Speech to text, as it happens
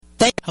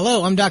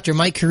Hello, I'm Dr.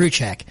 Mike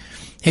Koriwchak.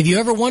 Have you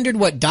ever wondered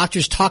what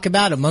doctors talk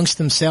about amongst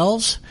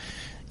themselves?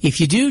 If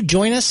you do,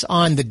 join us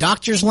on the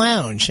Doctor's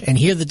Lounge and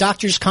hear the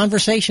doctors'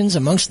 conversations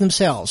amongst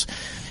themselves.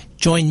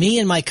 Join me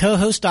and my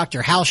co-host,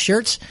 Dr. Hal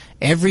Schertz,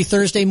 every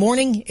Thursday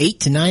morning, 8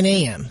 to 9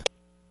 a.m.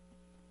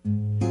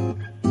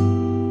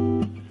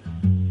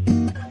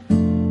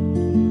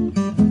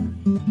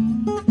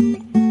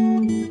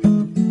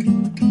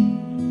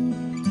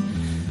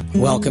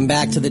 Welcome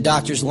back to the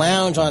Doctor's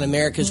Lounge on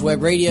America's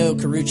Web Radio.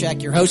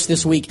 Koriwchak, your host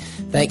this week.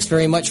 Thanks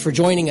very much for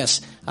joining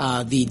us.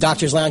 The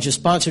Doctor's Lounge is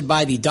sponsored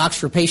by the Docs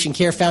for Patient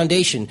Care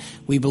Foundation.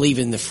 We believe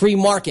in the free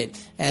market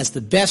as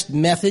the best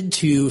method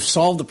to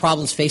solve the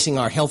problems facing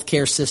our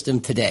healthcare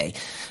system today.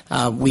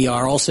 We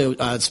are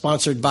also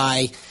sponsored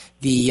by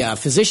the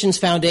Physicians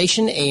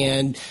Foundation,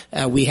 and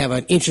we have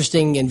an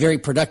interesting and very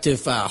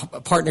productive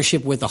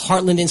partnership with the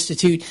Heartland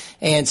Institute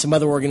and some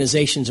other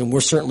organizations, and we're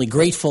certainly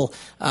grateful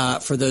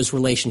for those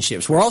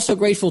relationships. We're also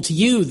grateful to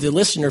you, the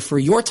listener, for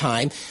your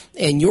time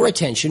and your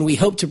attention. We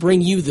hope to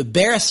bring you the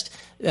best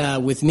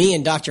with me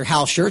and Dr.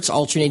 Hal Schertz,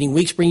 alternating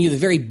weeks, bring you the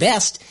very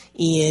best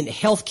in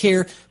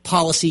healthcare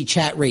policy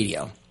chat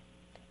radio.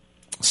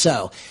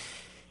 So,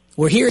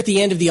 we're here at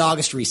the end of the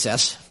August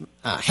recess.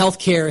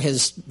 Healthcare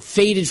has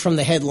faded from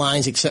the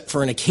headlines except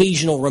for an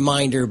occasional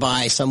reminder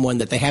by someone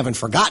that they haven't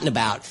forgotten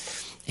about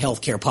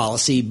healthcare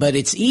policy, but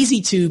it's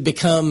easy to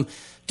become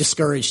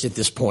discouraged at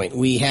this point.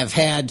 We have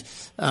had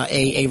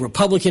a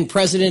Republican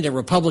president, a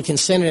Republican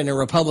Senate, and a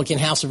Republican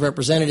House of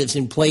Representatives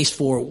in place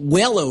for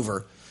well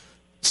over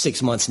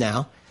 6 months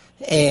now,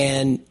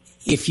 and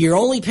if you're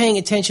only paying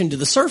attention to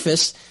the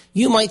surface,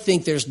 you might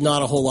think there's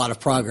not a whole lot of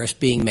progress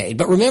being made.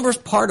 But remember,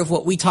 part of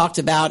what we talked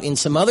about in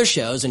some other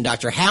shows, and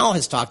Dr. Hal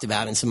has talked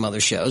about in some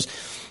other shows,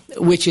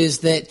 which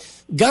is that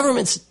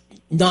government's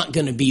not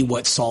going to be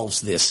what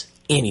solves this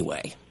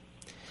anyway.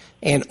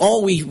 And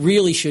all we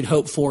really should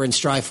hope for and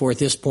strive for at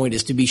this point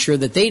is to be sure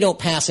that they don't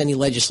pass any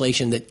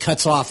legislation that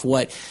cuts off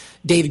what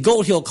David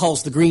Goldhill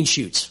calls the green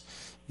shoots.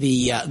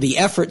 The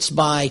efforts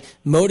by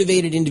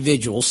motivated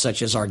individuals,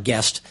 such as our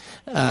guest,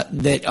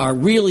 that are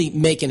really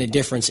making a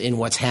difference in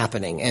what's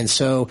happening. And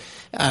so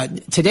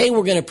today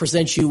we're going to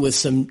present you with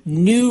some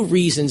new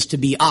reasons to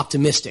be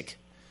optimistic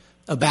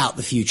about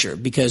the future,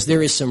 because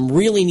there is some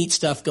really neat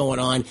stuff going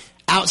on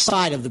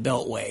outside of the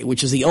Beltway,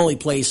 which is the only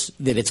place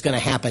that it's going to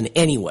happen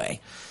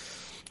anyway.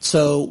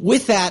 So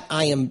with that,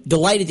 I am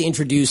delighted to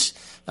introduce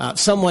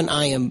someone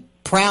I am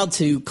proud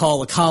to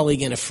call a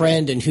colleague and a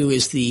friend, and who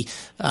is the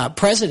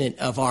president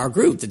of our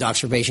group, the Docs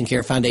for Patient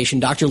Care Foundation,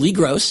 Dr. Lee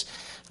Gross.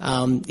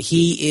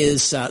 He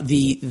is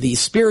the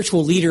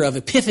spiritual leader of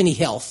Epiphany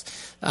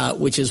Health,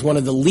 which is one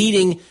of the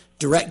leading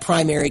direct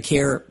primary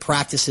care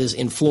practices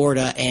in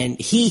Florida, and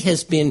he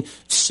has been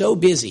so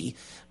busy.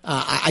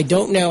 I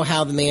don't know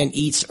how the man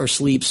eats or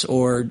sleeps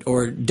or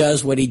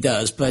does what he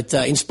does, but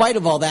in spite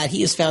of all that, he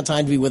has found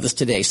time to be with us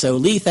today. So,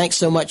 Lee, thanks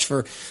so much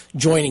for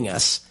joining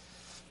us.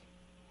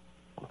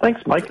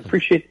 Thanks, Mike.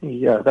 Appreciate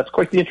the. That's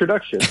quite the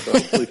introduction. So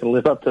hopefully we can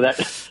live up to that.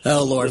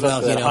 Oh Lord,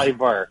 well, high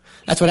bar.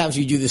 That's what happens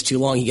when you do this too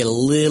long. You get a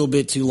little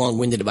bit too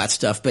long-winded about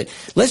stuff. But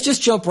let's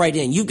just jump right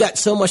in. You've got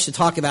so much to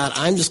talk about.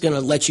 I'm just going to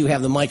let you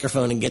have the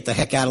microphone and get the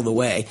heck out of the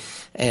way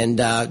and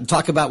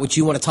talk about what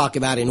you want to talk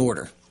about in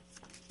order.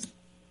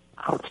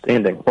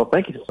 Outstanding. Well,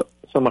 thank you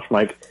so much,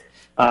 Mike.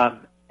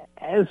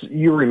 As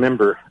you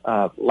remember,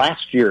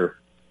 last year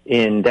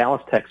in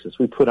Dallas, Texas,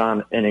 we put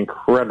on an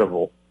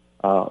incredible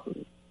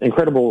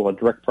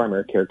direct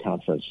primary care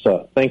conference.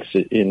 Thanks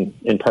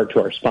in part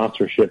to our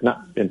sponsorship,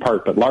 not in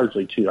part, but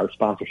largely to our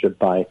sponsorship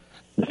by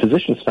the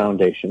Physicians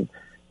Foundation.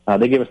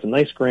 They gave us a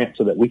nice grant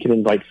so that we could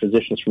invite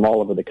physicians from all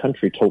over the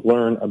country to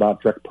learn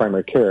about direct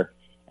primary care,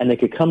 and they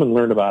could come and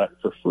learn about it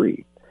for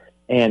free.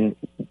 And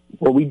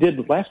what we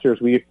did last year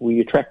is we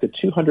attracted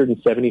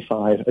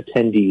 275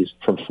 attendees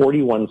from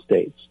 41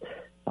 states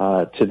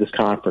to this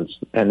conference.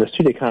 And this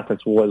two-day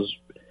conference was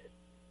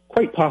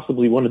quite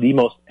possibly one of the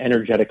most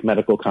energetic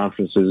medical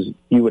conferences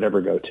you would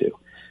ever go to.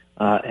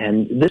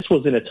 And this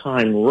was in a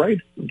time right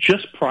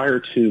just prior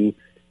to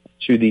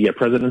the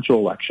presidential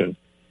election.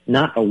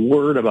 Not a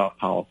word about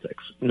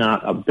politics,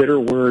 not a bitter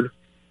word.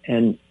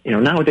 And,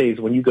 nowadays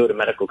when you go to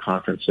medical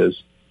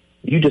conferences,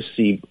 you just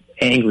see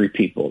angry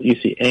people. You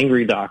see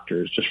angry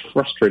doctors, just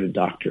frustrated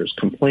doctors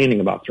complaining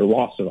about their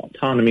loss of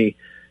autonomy,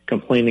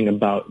 complaining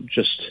about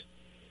just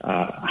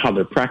how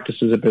their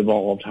practices have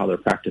evolved, how their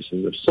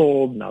practices have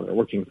sold. Now they're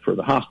working for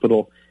the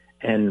hospital.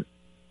 And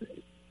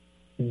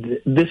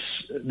this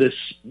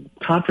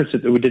conference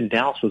that we did in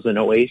Dallas was an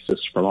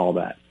oasis from all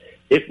that.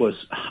 It was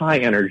high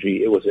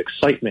energy. It was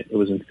excitement. It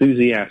was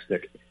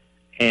enthusiastic.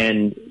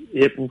 And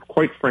it,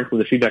 quite frankly,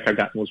 the feedback I've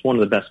gotten was one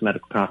of the best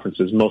medical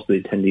conferences most of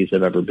the attendees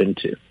have ever been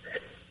to.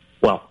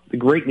 Well, the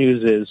great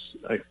news is,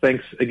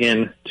 thanks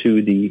again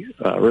to the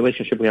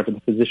relationship we have with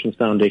the Physicians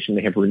Foundation,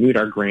 they have renewed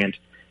our grant,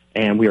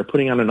 and we are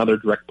putting on another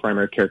direct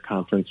primary care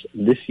conference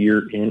this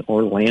year in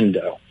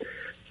Orlando.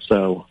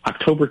 So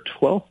October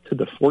 12th to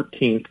the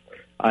 14th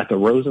at the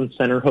Rosen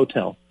Center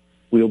Hotel,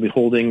 we will be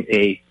holding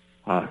a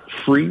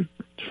free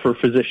for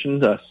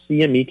physicians, a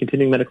CME,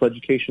 Continuing Medical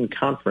Education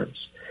Conference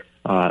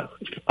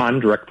on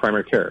direct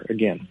primary care.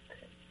 Again,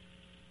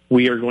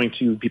 we are going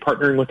to be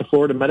partnering with the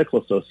Florida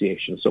Medical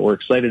Association, so we're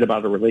excited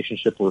about the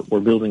relationship we're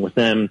building with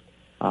them.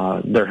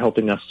 They're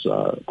helping us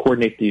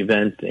coordinate the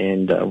event,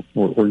 and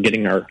we're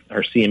getting our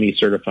CME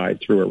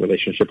certified through our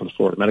relationship with the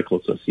Florida Medical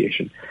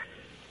Association.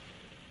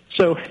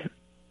 So,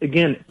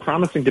 again,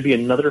 promising to be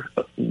another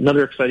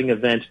exciting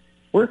event.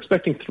 We're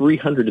expecting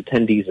 300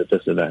 attendees at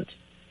this event.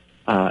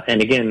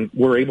 And again,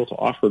 we're able to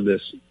offer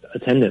this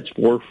attendance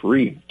for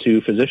free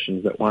to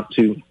physicians that want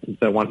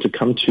to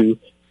come to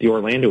the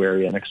Orlando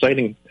area. An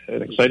exciting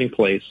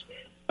place,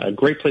 a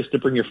great place to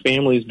bring your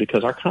families,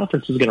 because our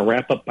conference is going to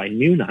wrap up by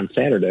noon on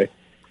Saturday.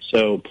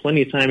 So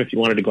plenty of time if you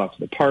wanted to go out to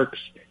the parks,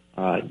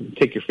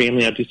 take your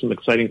family out, do some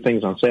exciting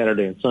things on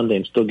Saturday and Sunday,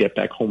 and still get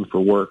back home for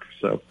work.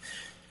 So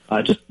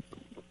just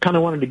kind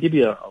of wanted to give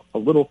you a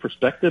little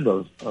perspective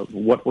of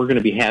what we're going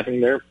to be having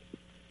there.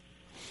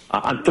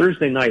 On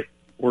Thursday night,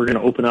 we're going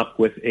to open up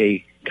with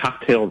a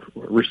cocktail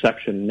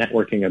reception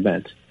networking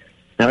event.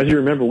 Now, as you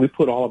remember, we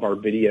put all of our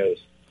videos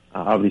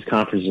of these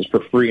conferences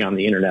for free on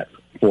the internet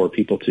for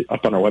people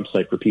up on our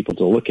website for people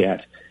to look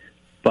at.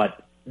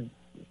 But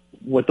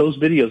what those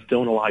videos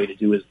don't allow you to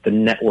do is the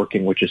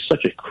networking, which is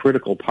such a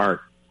critical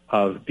part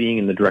of being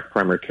in the direct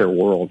primary care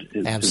world.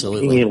 Is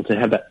being able to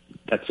have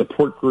that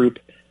support group,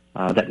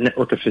 that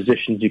network of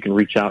physicians you can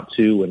reach out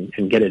to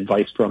and get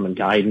advice from and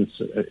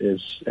guidance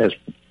as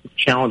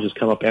challenges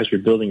come up as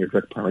you're building your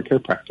direct primary care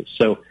practice.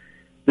 So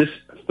this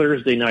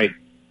Thursday night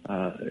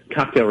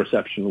cocktail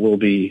reception will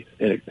be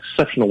an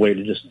exceptional way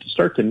to just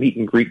start to meet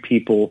and greet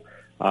people.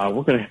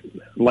 We're going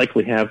to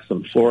likely have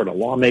some Florida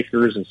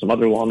lawmakers and some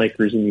other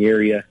lawmakers in the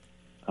area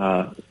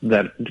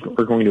that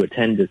are going to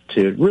attend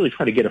to really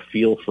try to get a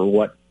feel for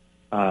what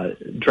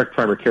direct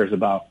primary care is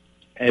about.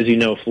 As you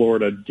know,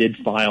 Florida did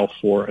file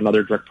for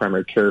another direct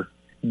primary care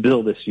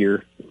bill this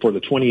year for the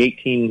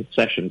 2018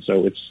 session.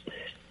 So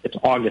it's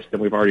August,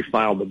 and we've already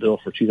filed the bill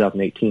for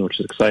 2018, which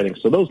is exciting.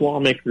 So those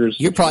lawmakers...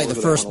 You're probably the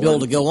first bill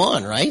to go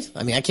on, right?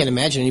 I mean, I can't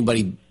imagine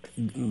anybody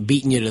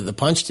beating you to the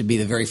punch to be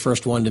the very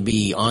first one to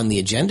be on the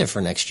agenda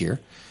for next year.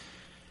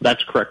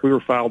 That's correct. We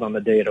were filed on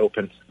the day it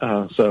opened.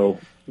 So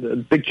a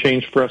big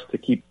change for us to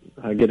keep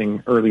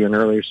getting earlier and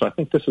earlier. So I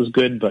think this is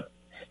good, but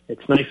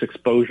it's nice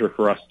exposure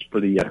for us, for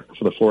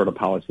the Florida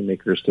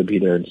policymakers to be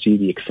there and see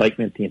the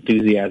excitement, the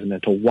enthusiasm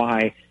into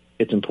why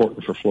it's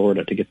important for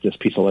Florida to get this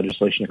piece of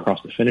legislation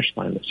across the finish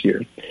line this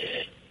year.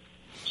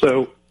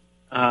 So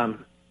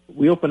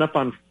we open up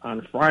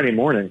on Friday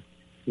morning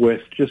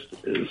with just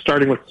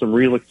starting with some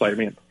real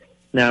excitement.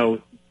 Now,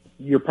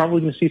 you're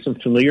probably going to see some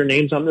familiar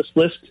names on this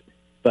list,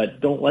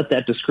 but don't let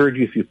that discourage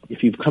you.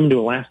 If you've come to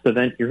a last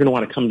event, you're going to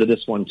want to come to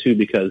this one too,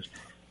 because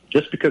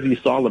just because you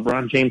saw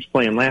LeBron James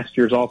play in last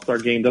year's All-Star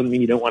game doesn't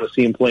mean you don't want to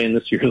see him play in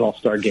this year's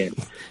All-Star game.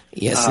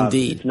 Yes,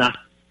 indeed.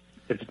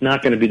 It's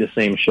not going to be the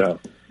same show.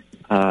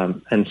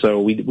 And so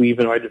we've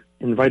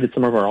invited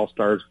some of our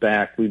All-Stars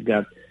back. We've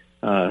got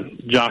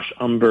Josh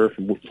Umber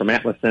from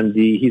Atlas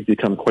MD. He's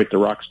become quite the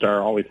rock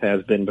star, always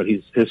has been, but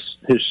his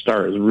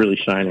star is really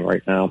shining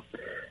right now.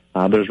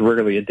 There's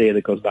rarely a day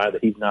that goes by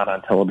that he's not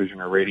on television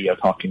or radio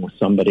talking with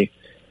somebody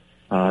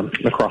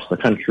across the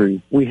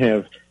country. We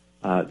have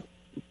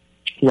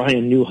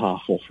Ryan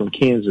Newhoffel from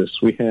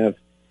Kansas. We have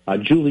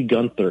Julie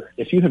Gunther.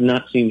 If you have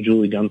not seen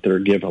Julie Gunther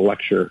give a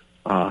lecture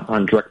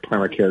on direct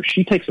primary care,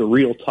 she takes a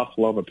real tough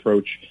love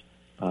approach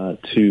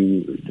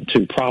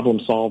to problem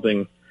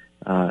solving,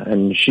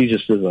 and she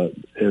just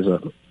is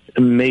a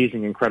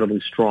amazing,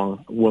 incredibly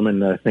strong woman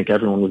that I think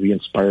everyone would be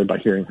inspired by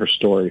hearing her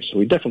story. So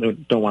we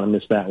definitely don't want to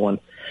miss that one.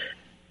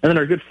 And then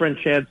our good friend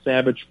Chad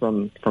Savage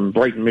from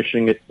Brighton,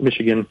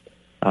 Michigan.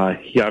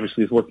 He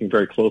obviously is working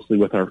very closely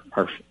with our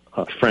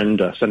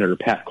friend Senator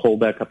Pat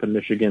Colbeck up in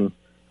Michigan.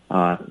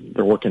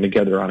 They're working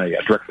together on a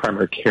direct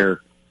primary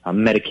care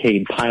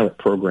Medicaid pilot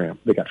program.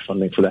 They got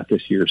funding for that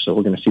this year, so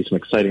we're going to see some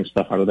exciting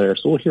stuff out of there.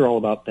 So we'll hear all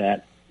about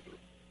that.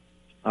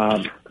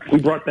 We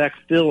brought back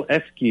Phil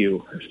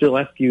Eskew. Phil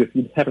Eskew, if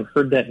you haven't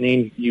heard that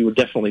name, you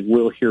definitely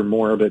will hear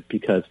more of it,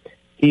 because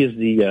he is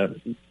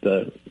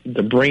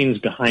the brains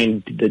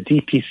behind the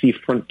DPC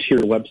Frontier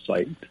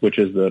website, which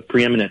is the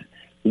preeminent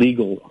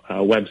legal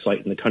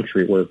website in the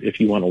country, where if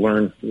you want to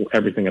learn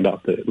everything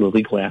about the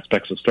legal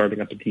aspects of starting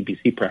up a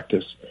DPC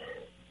practice,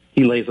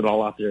 he lays it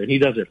all out there, and he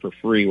does it for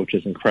free, which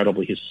is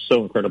incredible. He's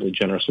so incredibly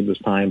generous with his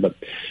time. But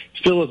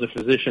Phil is a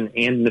physician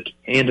and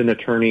an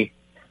attorney,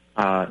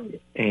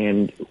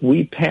 and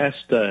we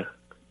passed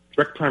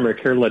direct primary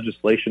care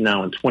legislation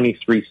now in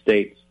 23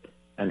 states,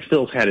 and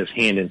Phil's had his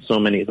hand in so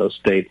many of those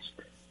states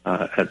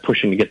at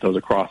pushing to get those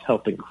across,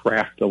 helping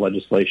craft the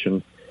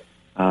legislation.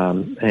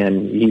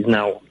 And he's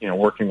now,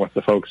 working with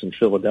the folks in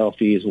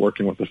Philadelphia. He's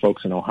working with the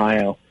folks in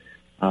Ohio.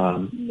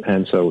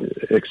 And so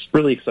it's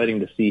really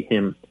exciting to see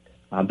him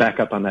back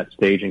up on that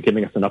stage and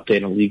giving us an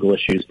update on legal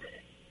issues.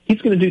 He's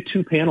going to do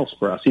 2 panels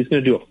for us. He's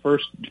going to do a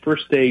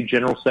first day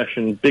general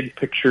session, big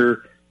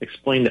picture,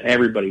 explain to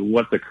everybody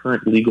what the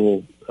current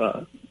legal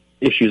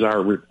issues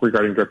are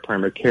regarding direct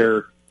primary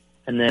care.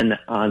 And then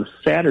on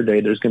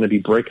Saturday, there's going to be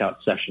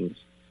breakout sessions.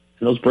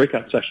 And those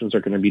breakout sessions are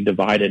going to be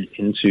divided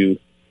into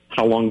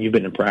how long you've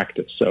been in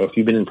practice. So if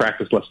you've been in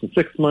practice less than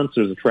 6 months,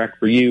 there's a track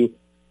for you.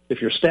 If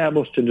you're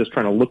established and just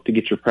trying to look to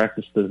get your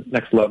practice to the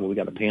next level, we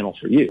got a panel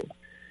for you.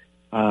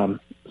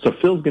 So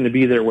Phil's going to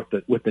be there with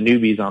the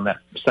newbies on that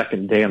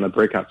second day on the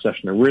breakout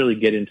session to really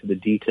get into the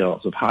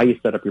details of how you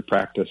set up your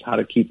practice, how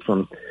to keep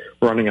from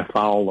running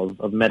afoul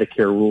of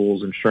Medicare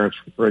rules, insurance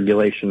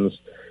regulations.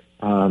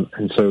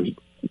 And so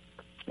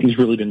he's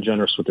really been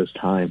generous with his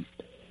time.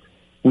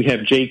 We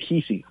have Jay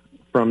Kesey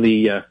from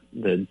the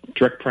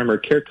Direct Primary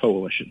Care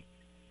Coalition.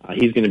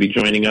 He's going to be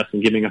joining us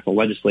and giving us a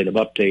legislative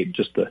update,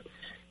 just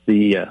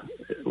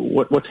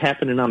what's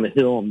happening on the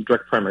Hill on the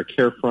direct primary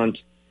care front.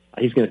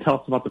 He's going to tell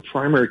us about the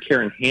Primary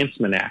Care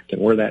Enhancement Act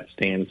and where that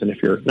stands. And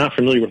if you're not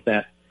familiar with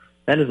that,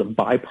 that is a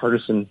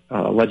bipartisan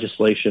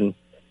legislation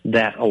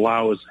that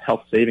allows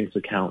health savings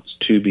accounts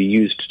to be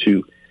used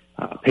to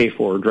pay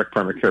for direct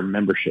primary care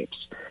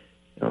memberships.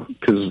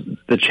 Because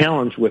the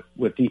challenge with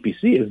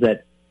DPC is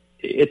that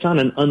it's on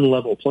an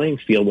unlevel playing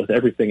field with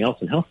everything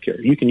else in healthcare.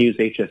 You can use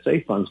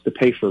HSA funds to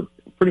pay for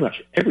pretty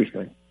much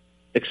everything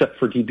except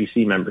for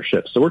DPC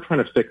membership. So we're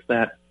trying to fix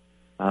that.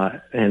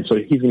 And so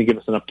he's going to give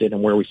us an update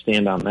on where we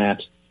stand on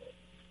that.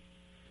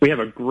 We have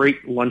a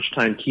great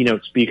lunchtime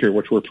keynote speaker,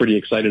 which we're pretty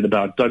excited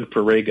about, Doug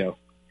Perego.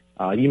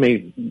 You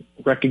may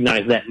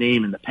recognize that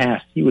name in the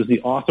past. He was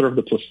the author of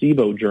the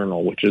Placebo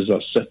Journal, which is a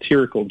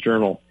satirical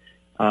journal,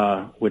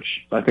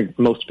 which I think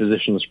most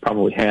physicians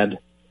probably had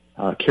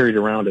carried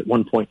around at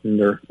one point in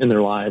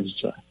their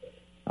lives.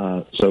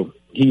 So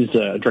he's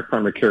a direct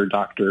primary care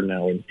doctor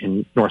now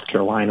in North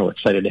Carolina. We're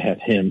excited to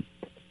have him.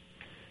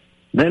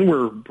 Then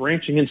we're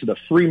branching into the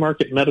Free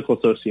Market Medical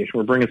Association.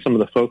 We're bringing some of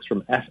the folks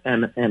from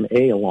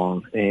FMMA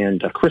along.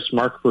 And Chris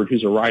Markford,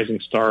 who's a rising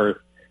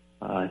star,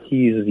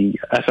 he's the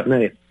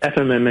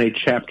FMMA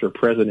chapter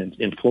president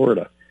in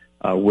Florida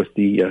with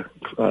the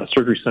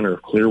Surgery Center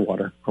of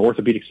Clearwater,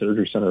 Orthopedic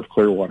Surgery Center of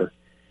Clearwater.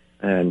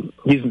 And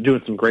he's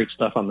doing some great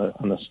stuff on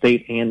the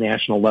state and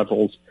national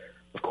levels.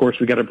 Of course,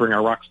 we got to bring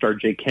our rock star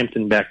Jay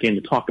Kempton back in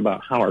to talk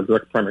about how our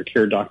direct primary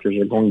care doctors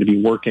are going to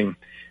be working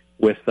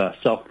with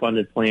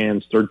self-funded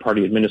plans,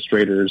 third-party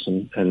administrators,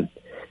 and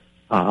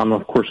I'm,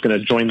 of course, going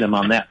to join them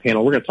on that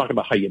panel. We're going to talk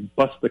about how you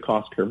bust the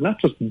cost curve,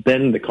 not just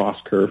bend the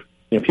cost curve.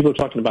 People are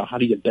talking about how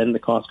do you bend the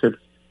cost curve.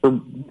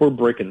 We're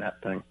breaking that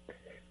thing.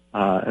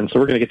 And so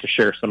we're going to get to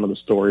share some of the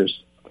stories.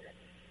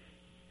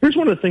 Here's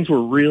one of the things we're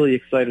really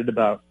excited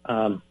about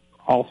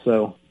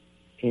also,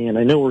 and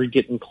I know we're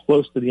getting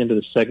close to the end of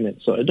the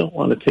segment, so I don't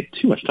want to take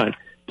too much time,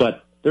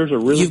 but there's a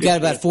really You've got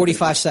about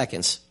 45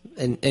 seconds.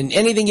 And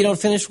anything you don't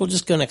finish, we'll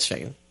just go next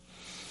segment.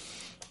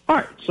 All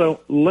right. So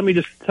let me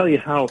just tell you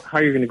how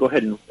you're going to go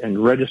ahead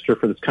and register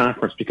for this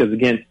conference, because,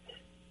 again,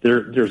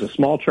 there's a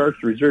small charge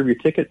to reserve your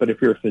ticket, but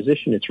if you're a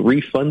physician, it's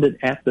refunded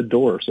at the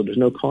door, so there's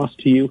no cost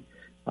to you.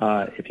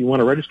 If you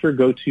want to register,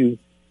 go to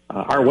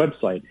our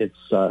website. It's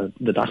the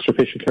Doctors for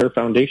Patient Care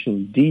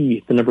Foundation,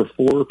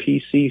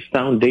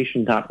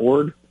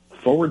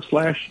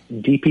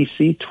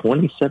 4pcfoundation.org/DPC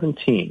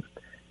 2017.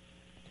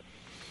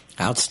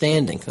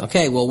 Outstanding.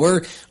 Okay, well,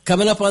 we're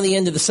coming up on the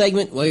end of the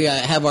segment. We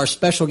have our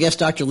special guest,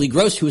 Dr. Lee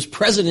Gross, who is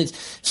president,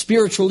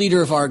 spiritual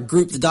leader of our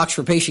group, the Doctors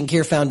for Patient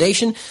Care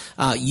Foundation.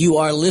 You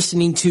are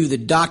listening to the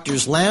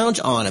Doctor's Lounge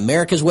on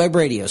America's Web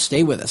Radio.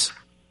 Stay with us.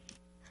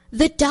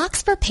 The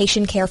Docs for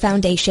Patient Care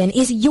Foundation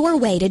is your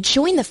way to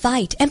join the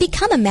fight and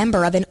become a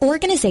member of an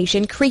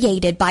organization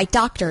created by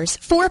doctors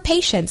for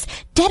patients,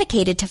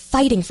 dedicated to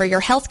fighting for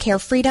your healthcare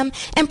freedom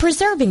and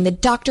preserving the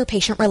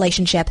doctor-patient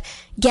relationship.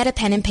 Get a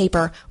pen and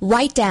paper.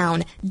 Write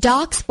down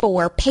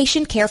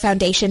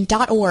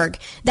docs4patientcarefoundation.org.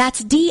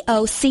 That's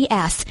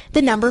DOCS,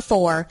 the number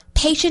 4,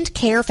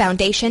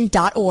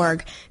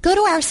 patientcarefoundation.org. Go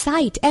to our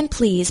site and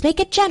please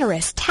make a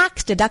generous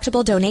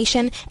tax-deductible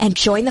donation and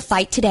join the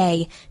fight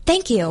today.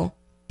 Thank you.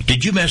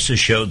 Did you miss a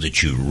show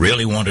that you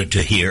really wanted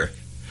to hear?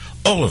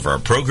 All of our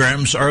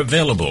programs are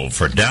available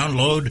for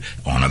download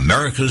on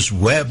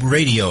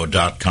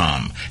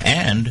americaswebradio.com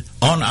and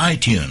on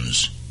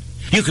iTunes.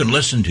 You can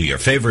listen to your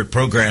favorite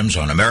programs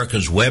on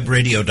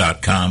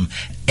americaswebradio.com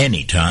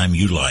anytime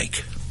you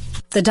like.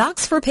 The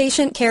Docs for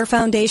Patient Care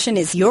Foundation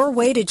is your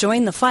way to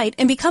join the fight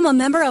and become a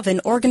member of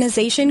an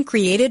organization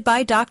created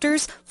by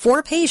doctors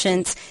for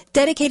patients,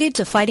 dedicated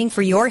to fighting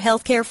for your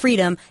healthcare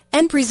freedom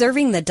and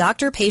preserving the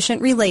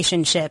doctor-patient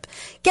relationship.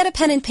 Get a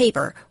pen and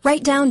paper.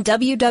 Write down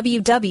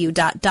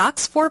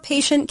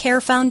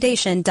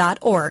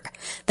www.docs4patientcarefoundation.org.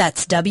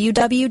 That's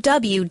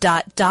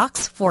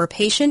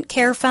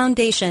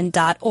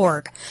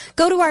www.docs4patientcarefoundation.org.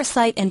 Go to our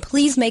site and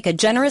please make a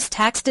generous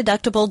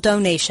tax-deductible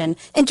donation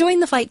and join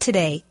the fight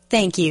today.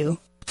 Thank you.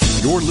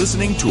 You're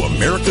listening to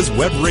America's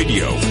Web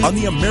Radio on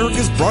the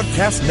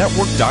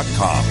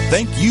AmericasBroadcastNetwork.com.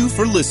 Thank you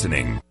for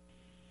listening.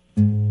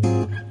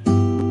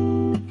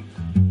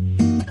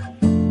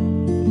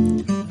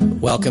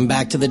 Welcome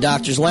back to the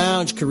Doctor's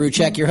Lounge.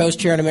 Koriwchak, your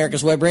host here on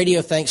America's Web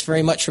Radio. Thanks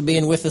very much for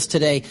being with us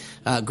today.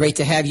 Great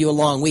to have you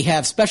along. We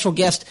have special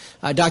guest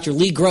Dr.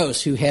 Lee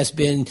Gross, who has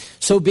been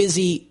so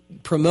busy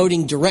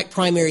promoting direct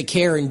primary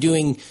care and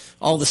doing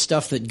all the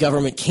stuff that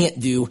government can't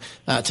do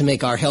to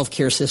make our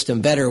healthcare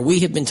system better.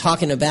 We have been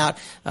talking about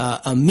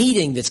a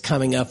meeting that's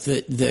coming up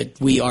that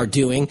we are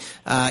doing.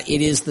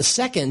 It is the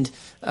second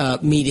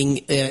meeting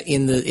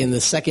in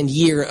the second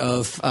year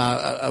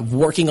of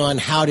working on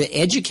how to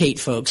educate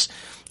folks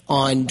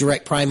on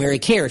direct primary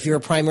care. If you're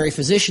a primary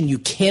physician, you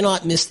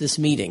cannot miss this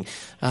meeting.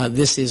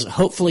 This is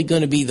hopefully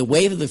going to be the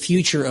wave of the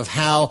future of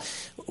how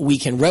we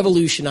can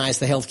revolutionize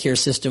the healthcare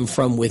system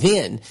from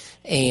within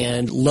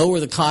and lower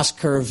the cost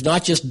curve,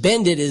 not just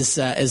bend it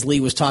as Lee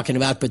was talking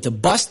about, but to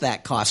bust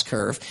that cost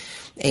curve.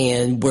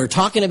 And we're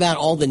talking about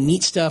all the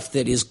neat stuff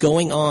that is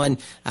going on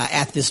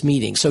at this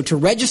meeting. So to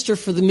register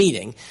for the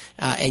meeting,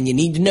 and you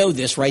need to know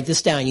this, write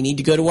this down, you need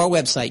to go to our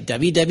website,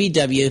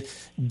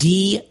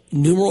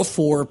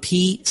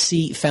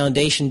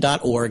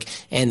 www.d4pcfoundation.org,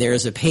 and there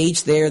is a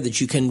page there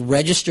that you can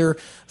register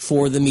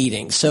for the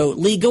meeting. So,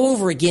 Lee, go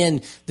over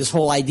again this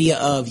whole idea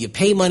of you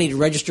pay money to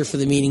register for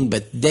the meeting,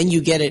 but then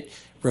you get it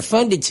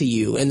refunded to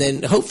you, and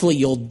then hopefully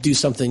you'll do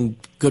something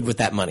good with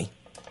that money.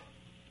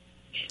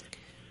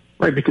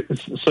 Right,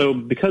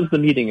 because the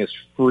meeting is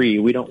free,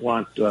 we don't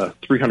want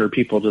 300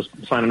 people just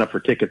signing up for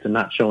tickets and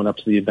not showing up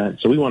to the event.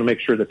 So we want to make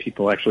sure that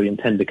people actually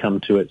intend to come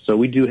to it. So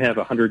we do have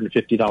a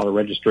 $150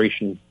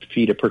 registration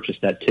fee to purchase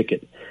that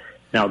ticket.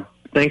 Now,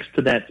 thanks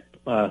to that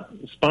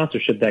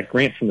sponsorship, that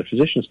grant from the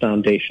Physicians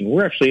Foundation,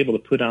 we're actually able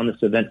to put on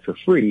this event for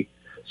free.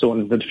 So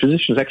when the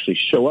physicians actually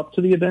show up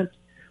to the event,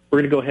 we're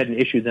going to go ahead and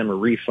issue them a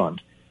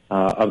refund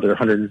of their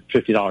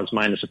 $150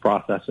 minus a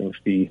processing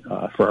fee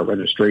for our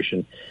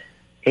registration.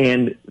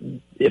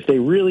 And if they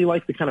really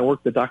like the kind of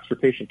work the Docs for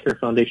Patient Care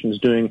Foundation is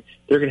doing,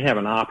 they're going to have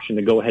an option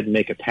to go ahead and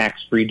make a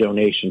tax-free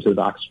donation to the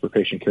Docs for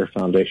Patient Care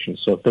Foundation.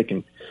 So if they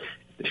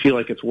feel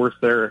like it's worth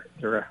their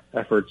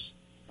efforts,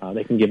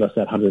 they can give us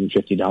that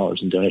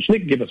 $150 in donation. They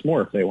can give us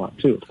more if they want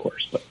to, of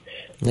course. But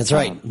that's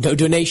right. No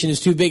donation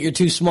is too big or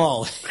too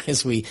small,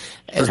 as we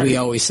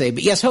always say.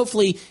 But yes,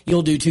 hopefully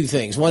you'll do two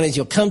things. One is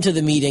you'll come to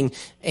the meeting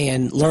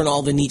and learn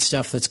all the neat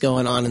stuff that's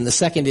going on, and the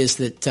second is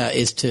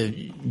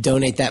to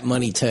donate that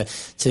money to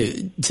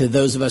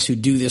those of us who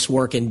do this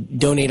work and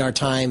donate our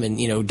time.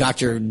 And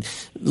Dr.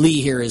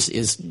 Lee here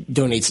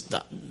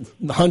donates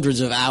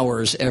hundreds of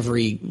hours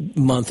every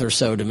month or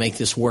so to make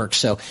this work.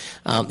 So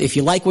if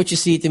you like what you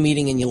see at the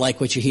meeting and you like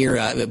what you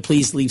hear,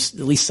 please leave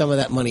at least some of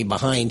that money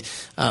behind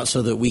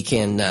so that we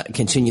can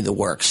continue the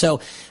work.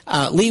 So,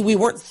 Lee, we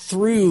weren't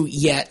through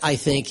yet, I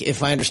think,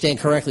 if I understand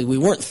correctly. We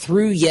weren't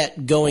through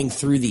yet going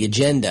through the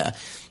agenda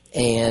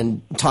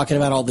and talking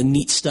about all the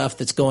neat stuff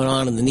that's going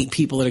on and the neat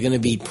people that are going to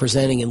be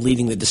presenting and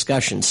leading the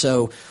discussion.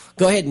 So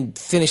go ahead and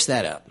finish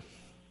that up.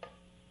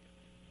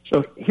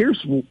 So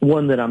here's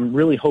one that I'm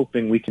really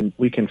hoping we can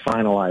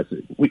finalize.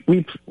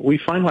 We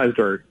finalized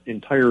our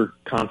entire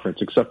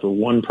conference except for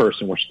one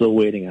person we're still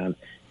waiting on,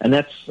 and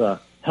that's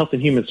Health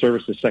and Human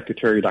Services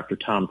Secretary Dr.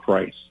 Tom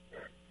Price.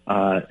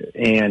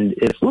 And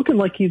it's looking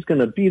like he's going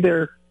to be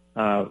there.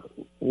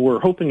 We're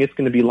hoping it's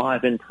going to be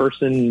live in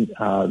person.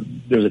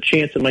 There's a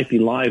chance it might be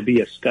live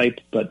via Skype,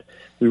 but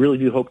we really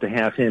do hope to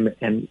have him.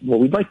 And what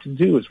we'd like to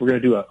do is we're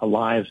going to do a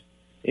live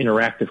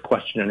interactive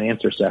question and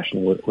answer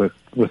session with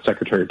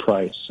Secretary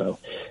Price. So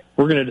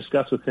we're going to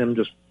discuss with him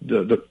just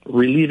the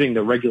relieving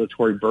the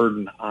regulatory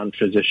burden on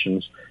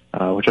physicians,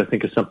 which I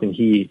think is something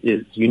he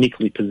is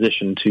uniquely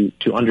positioned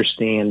to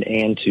understand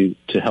and to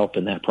help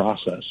in that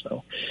process.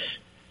 So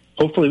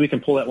hopefully we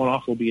can pull that one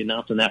off. We'll be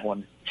announcing that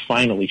one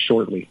finally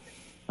shortly.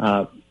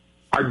 Our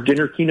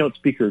dinner keynote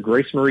speaker,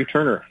 Grace Marie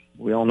Turner,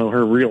 we all know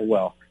her real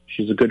well.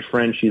 She's a good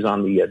friend. She's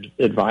on the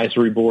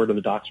advisory board of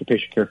the Docs for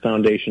Patient Care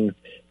Foundation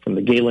from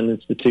the Galen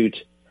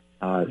Institute.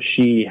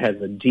 She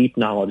has a deep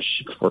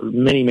knowledge. For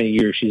many, many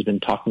years, she's been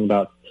talking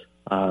about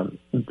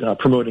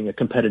promoting a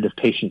competitive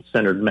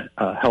patient-centered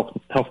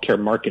healthcare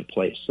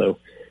marketplace. So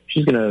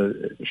she's going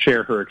to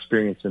share her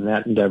experience in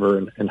that endeavor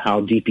and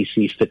how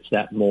DPC fits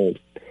that mold.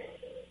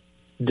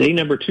 Day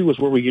number 2 is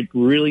where we get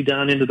really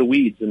down into the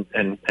weeds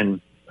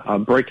and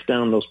breaks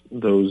down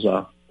those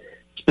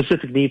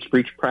specific needs for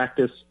each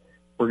practice.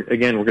 We're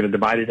going to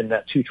divide it into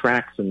that 2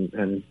 tracks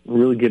and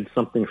really give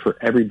something for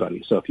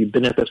everybody. So if you've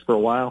been at this for a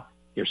while,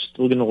 you're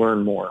still going to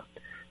learn more.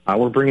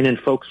 We're bringing in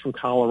folks from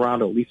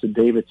Colorado,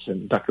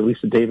 Dr.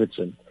 Lisa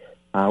Davidson.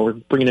 We're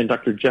bringing in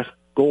Dr. Jeff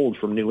Gold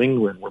from New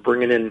England. We're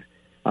bringing in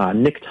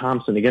Nick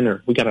Thompson.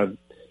 Again, we got a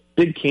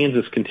big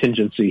Kansas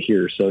contingency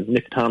here. So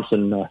Nick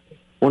Thompson,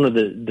 one of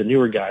the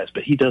newer guys,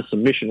 but he does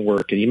some mission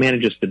work, and he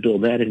manages to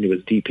build that into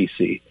his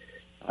DPC.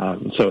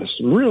 So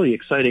some really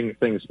exciting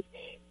things.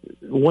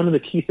 One of the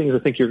key things I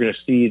think you're going to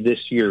see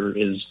this year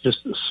is just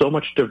so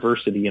much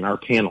diversity in our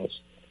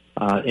panels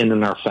and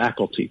in our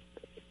faculty.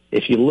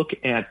 If you look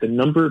at the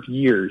number of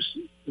years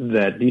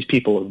that these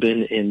people have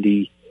been in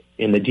the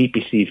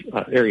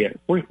DPC area,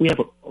 we have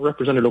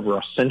represented over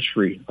a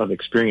century of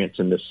experience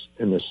in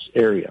this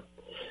area.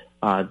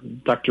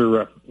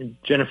 Dr.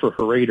 Jennifer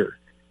Herader,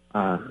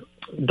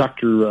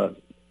 Dr.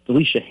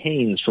 Alicia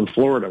Haynes from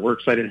Florida. We're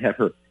excited to have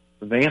her.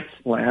 Vance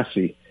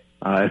Lassie.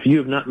 If you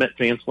have not met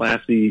Vance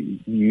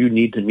Lassie, you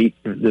need to meet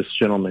this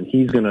gentleman.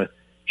 He's going to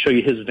show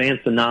you his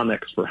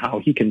Vanceonomics for how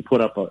he can put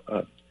up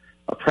a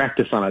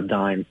practice on a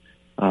dime.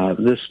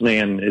 This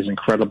man is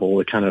incredible,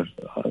 the kind of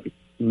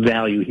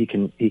value he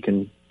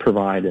can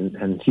provide,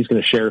 and he's going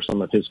to share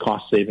some of his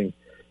cost-saving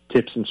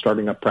tips in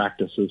starting up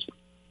practices.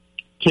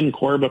 Kim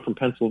Korba from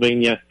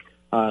Pennsylvania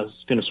is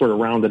going to sort of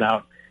round it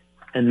out.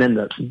 And then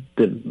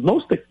the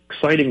most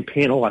exciting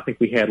panel I think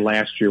we had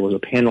last year was a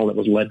panel that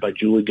was led by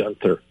Julie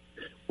Gunther,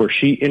 where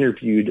she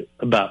interviewed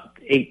about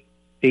eight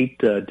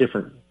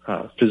different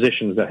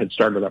physicians that had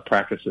started up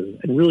practices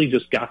and really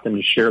just got them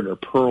to share their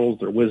pearls,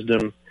 their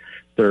wisdom,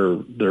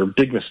 their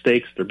big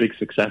mistakes, their big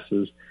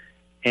successes.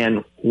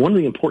 And one of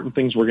the important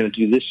things we're going to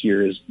do this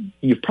year is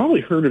you've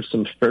probably heard of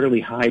some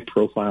fairly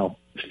high-profile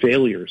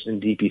failures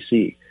in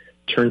DPC.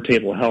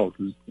 Turntable Health,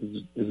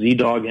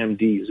 Z-Dog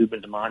MD,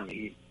 Zubin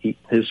Damani,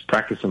 his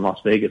practice in Las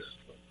Vegas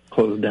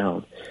closed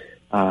down.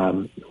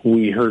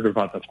 We heard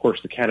about, of course,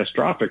 the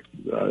catastrophic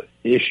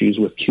issues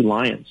with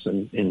Q-Liance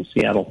in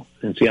Seattle,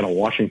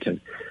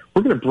 Washington.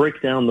 We're going to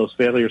break down those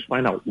failures,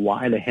 find out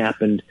why they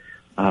happened,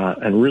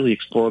 and really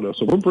explore those.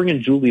 So we're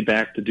bringing Julie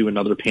back to do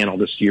another panel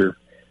this year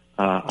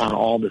on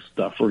all this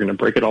stuff. We're going to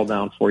break it all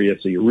down for you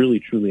so you really,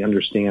 truly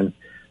understand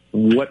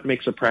what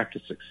makes a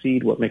practice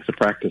succeed, what makes a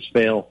practice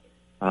fail,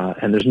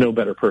 and there's no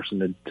better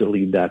person to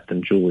lead that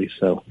than Julie.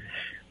 So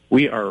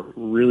we are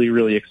really,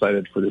 really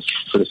excited for this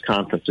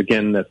conference.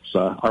 Again, that's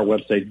our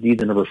website,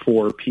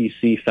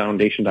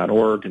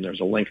 d4pcfoundation.org, and there's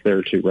a link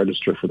there to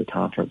register for the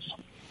conference.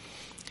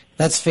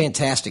 That's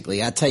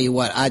fantastically. I tell you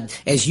what,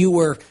 as you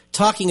were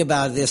talking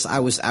about this, I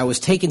was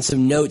taking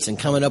some notes and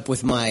coming up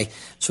with my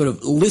sort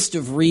of list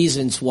of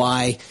reasons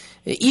why,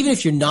 even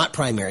if you're not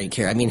primary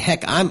care, I mean,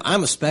 heck,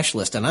 I'm a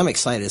specialist and I'm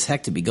excited as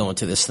heck to be going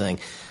to this thing.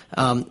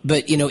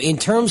 But in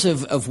terms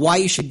of why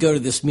you should go to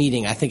this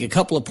meeting, I think a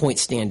couple of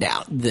points stand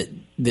out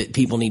that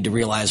people need to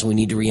realize and we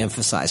need to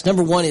reemphasize.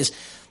 Number one is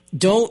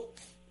don't,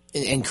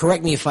 and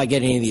correct me if I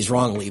get any of these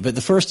wrongly, but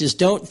the first is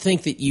don't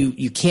think that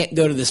you can't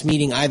go to this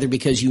meeting either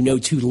because you know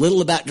too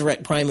little about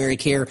direct primary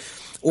care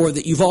or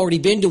that you've already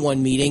been to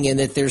one meeting and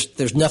that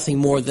there's nothing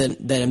more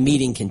than a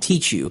meeting can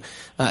teach you.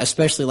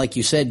 Especially like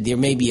you said, there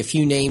may be a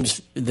few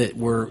names that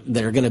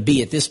are going to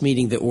be at this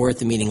meeting that were at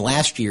the meeting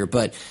last year,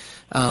 but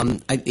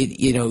you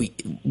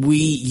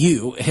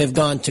have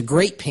gone to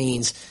great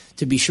pains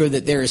to be sure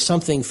that there is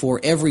something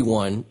for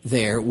everyone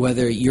there,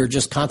 whether you're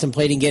just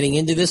contemplating getting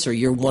into this or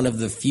you're one of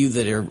the few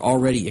that are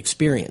already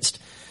experienced.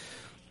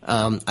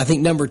 I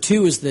think number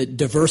two is the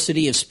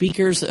diversity of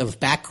speakers,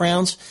 of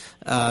backgrounds,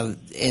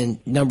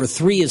 and number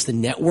three is the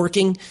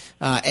networking.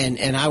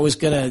 And I was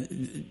going to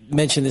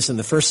mention this in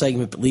the first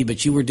segment, Lee,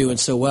 but you were doing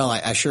so well,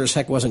 I sure as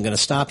heck wasn't going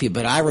to stop you.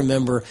 But I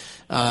remember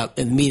in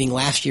the meeting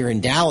last year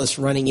in Dallas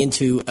running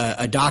into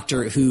a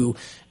doctor who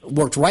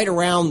worked right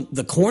around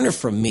the corner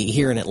from me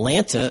here in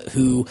Atlanta,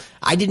 who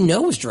I didn't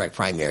know was direct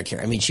primary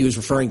care. I mean, she was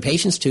referring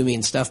patients to me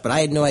and stuff, but I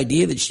had no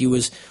idea that she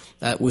was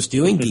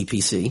doing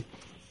DPC.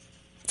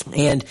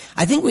 And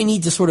I think we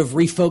need to sort of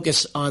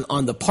refocus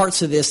on the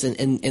parts of this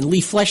and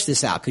Lee, flesh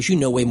this out because you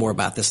know way more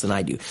about this than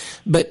I do.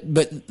 But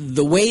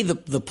the way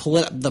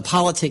the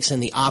politics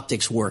and the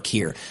optics work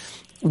here,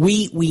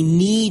 we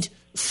need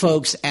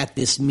folks at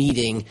this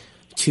meeting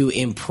to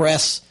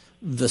impress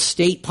the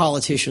state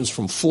politicians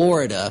from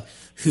Florida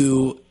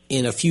who,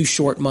 in a few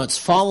short months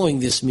following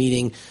this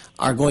meeting,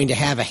 are going to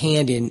have a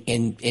hand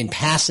in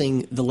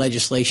passing the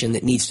legislation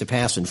that needs to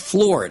pass in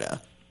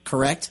Florida.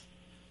 Correct?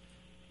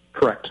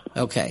 Correct.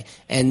 Okay.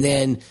 And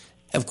then,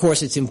 of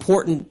course, it's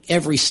important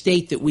every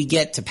state that we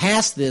get to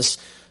pass this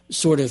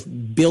sort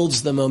of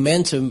builds the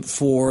momentum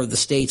for the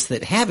states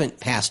that haven't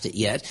passed it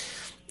yet.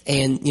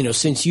 And,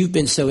 since you've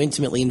been so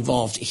intimately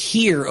involved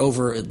here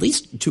over at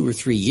least 2 or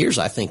 3 years,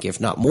 I think,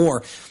 if not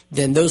more,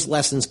 then those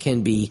lessons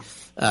can be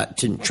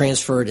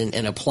transferred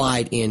and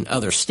applied in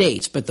other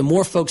states. But the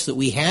more folks that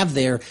we have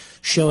there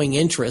showing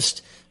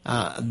interest,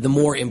 the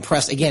more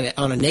impressed, again,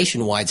 on a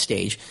nationwide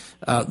stage,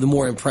 the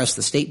more impressed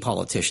the state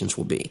politicians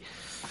will be.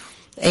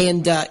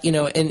 And,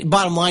 and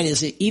bottom line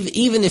is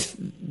even if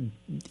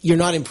you're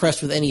not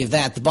impressed with any of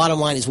that, the bottom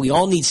line is we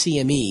all need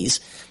CMEs,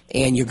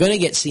 and you're going to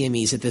get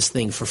CMEs at this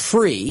thing for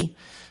free.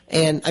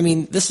 And, I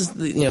mean, these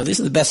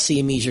are the best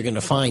CMEs you're going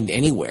to find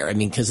anywhere. I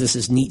mean, because this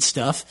is neat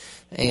stuff.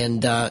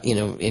 And,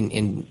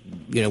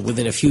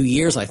 within a few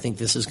years, I think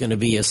this is going to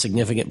be a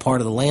significant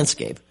part of the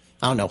landscape.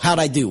 I don't know. How'd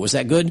I do? Was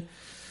that good?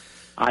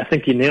 I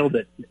think you nailed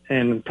it.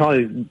 And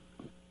probably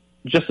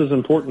just as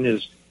important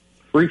is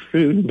free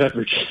food and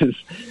beverages.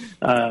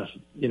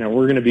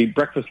 We're going to be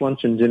breakfast,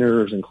 lunch, and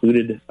dinner is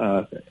included,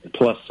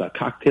 plus a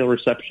cocktail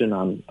reception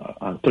on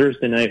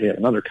Thursday night. We have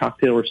another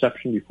cocktail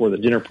reception before the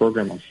dinner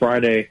program on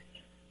Friday,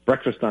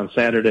 breakfast on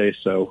Saturday.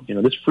 So,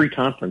 this free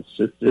conference,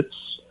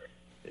 it's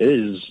It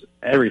is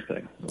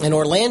everything. And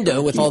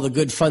Orlando, with all the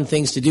good fun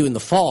things to do in the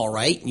fall,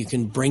 right? You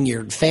can bring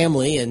your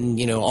family, and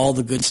all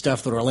the good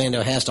stuff that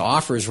Orlando has to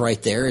offer is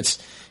right there. It's.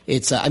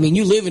 I mean,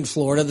 you live in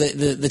Florida.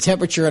 The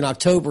temperature in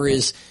October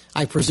is,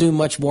 I presume,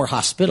 much more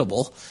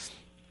hospitable.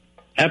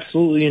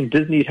 Absolutely, and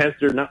Disney has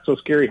their not so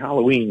scary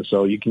Halloween,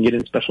 so you can get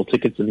in special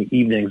tickets in the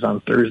evenings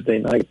on Thursday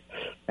night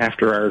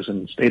after hours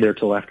and stay there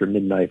till after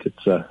midnight.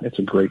 It's a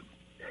great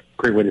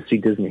way to see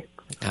Disney.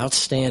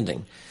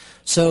 Outstanding.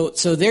 So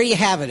there you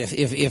have it.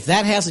 If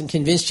that hasn't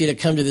convinced you to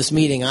come to this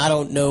meeting, I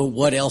don't know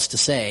what else to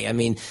say. I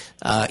mean,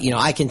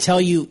 I can tell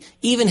you,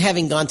 even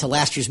having gone to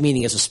last year's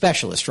meeting as a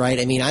specialist, right?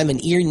 I mean, I'm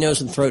an ear, nose,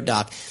 and throat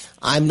doc.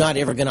 I'm not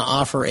ever going to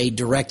offer a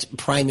direct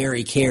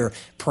primary care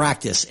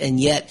practice, and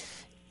yet,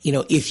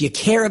 if you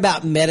care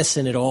about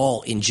medicine at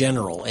all in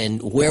general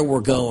and where we're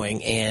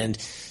going and,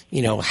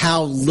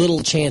 how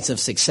little chance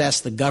of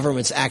success the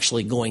government's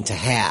actually going to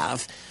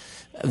have,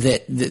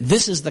 that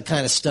this is the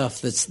kind of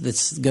stuff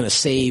that's going to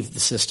save the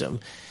system.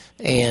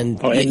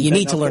 And you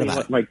need to learn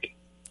about it. Mike,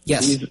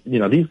 yes.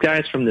 These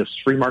guys from this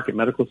Free Market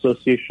Medical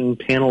Association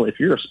panel, if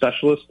you're a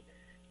specialist,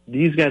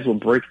 these guys will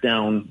break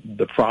down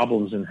the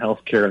problems in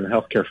healthcare and the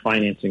healthcare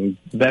financing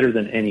better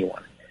than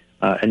anyone.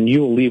 And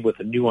you will leave with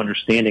a new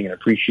understanding and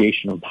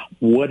appreciation of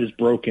what is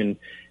broken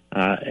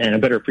and a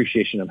better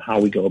appreciation of how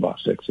we go about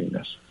fixing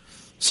this.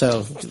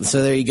 So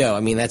there you go. I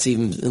mean, that's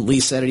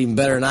Lee said it even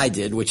better than I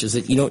did, which is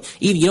that you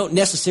don't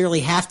necessarily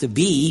have to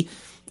be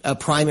a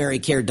primary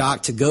care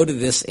doc to go to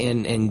this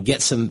and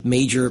get some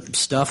major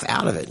stuff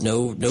out of it.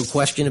 No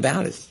question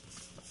about it.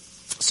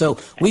 So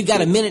we've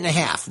got a minute and a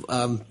half.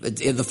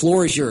 The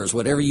floor is yours.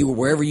 Wherever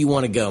you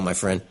want to go, my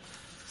friend.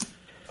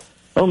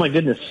 Oh my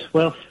goodness!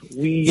 Well,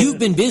 you've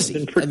been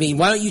busy. I mean,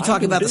 why don't you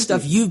talk about the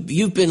stuff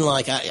you've been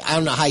like? I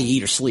don't know how you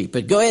eat or sleep,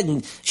 but go ahead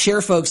and share,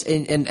 folks.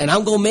 And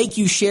I'm going to make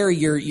you share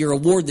your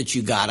award that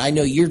you got. I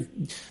know you're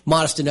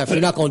modest enough.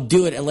 You're not going to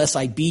do it unless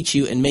I beat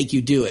you and make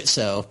you do it.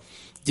 So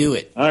do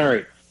it. All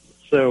right.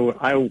 So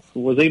I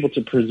was able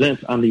to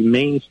present on the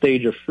main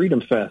stage of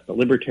Freedom Fest, a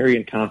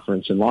libertarian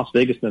conference in Las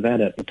Vegas,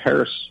 Nevada, at the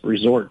Paris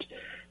Resort.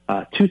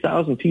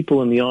 2,000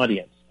 people in the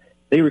audience.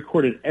 They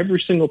recorded every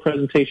single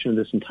presentation of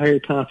this entire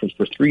conference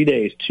for 3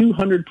 days.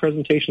 200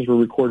 presentations were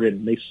recorded,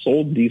 and they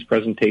sold these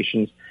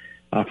presentations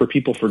for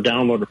people for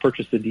download or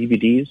purchase the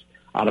DVDs.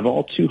 Out of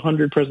all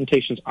 200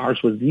 presentations,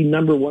 ours was the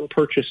number one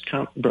purchased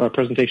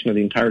presentation of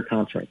the entire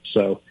conference.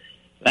 So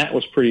that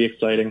was pretty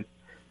exciting.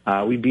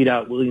 We beat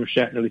out William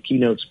Shatner, the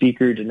keynote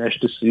speaker, Dinesh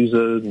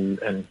D'Souza,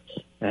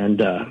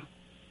 and I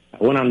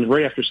went on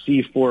right after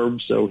Steve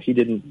Forbes, so he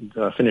didn't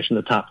finish in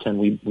the top 10.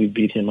 We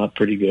beat him up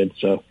pretty good,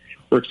 so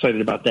we're excited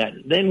about that.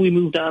 Then we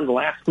moved on. The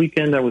last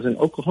weekend, I was in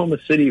Oklahoma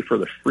City for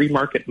the Free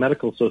Market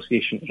Medical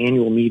Association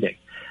annual meeting.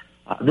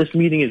 This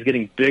meeting is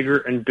getting bigger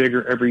and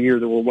bigger every year.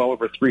 There were well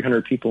over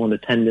 300 people in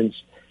attendance.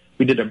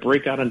 We did a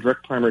breakout on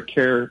direct primary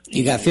care.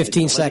 You got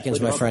 15 seconds,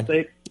 my friend.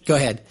 Go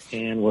ahead.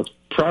 And was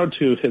proud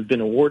to have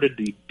been awarded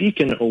the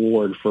Beacon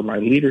Award for my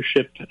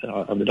leadership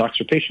of the Docs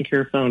for Patient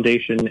Care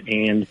Foundation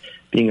and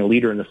being a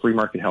leader in the free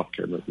market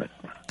healthcare movement.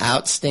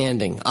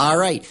 Outstanding. All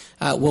right.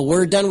 Well,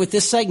 we're done with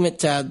this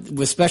segment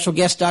with special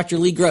guest Dr.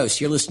 Lee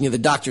Gross. You're listening to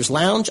the Doctor's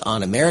Lounge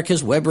on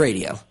America's Web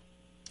Radio.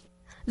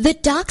 The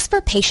Docs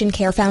for Patient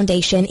Care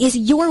Foundation is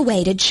your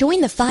way to join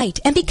the fight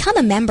and become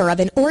a member of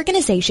an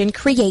organization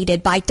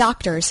created by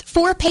doctors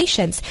for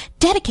patients,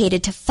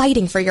 dedicated to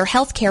fighting for your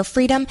healthcare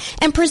freedom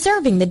and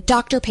preserving the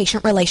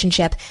doctor-patient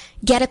relationship.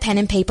 Get a pen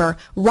and paper.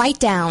 Write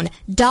down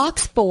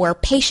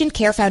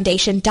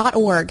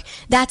docs4patientcarefoundation.org.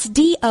 That's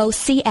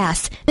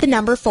DOCS, the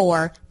number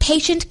 4,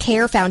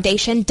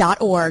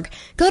 patientcarefoundation.org.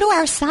 Go to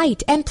our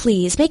site and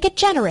please make a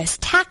generous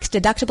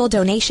tax-deductible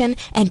donation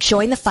and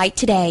join the fight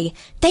today.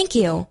 Thank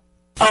you.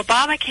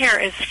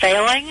 Obamacare is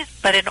failing,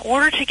 but in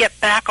order to get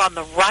back on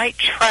the right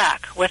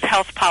track with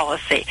health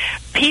policy,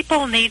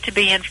 people need to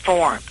be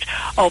informed.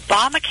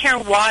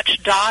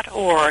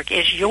 ObamacareWatch.org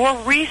is your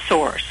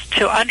resource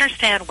to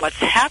understand what's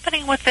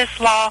happening with this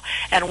law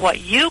and what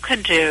you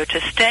can do to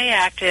stay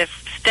active,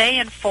 stay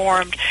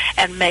informed,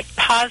 and make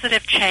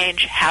positive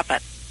change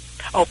happen.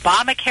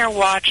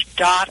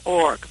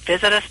 ObamacareWatch.org.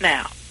 Visit us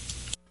now.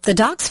 The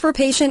Docs for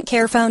Patient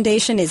Care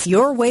Foundation is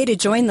your way to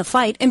join the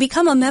fight and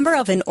become a member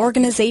of an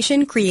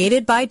organization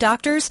created by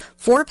doctors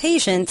for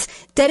patients,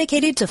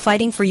 dedicated to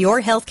fighting for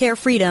your healthcare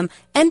freedom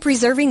and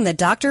preserving the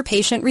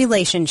doctor-patient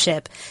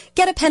relationship.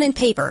 Get a pen and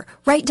paper.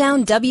 Write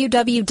down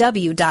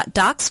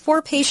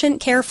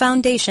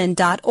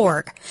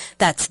www.docs4patientcarefoundation.org.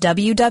 That's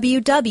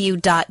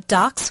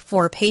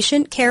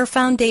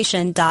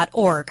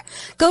www.docs4patientcarefoundation.org.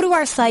 Go to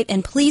our site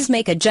and please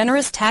make a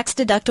generous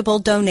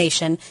tax-deductible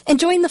donation and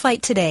join the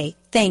fight today.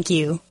 Thank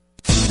you.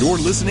 You're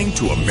listening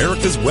to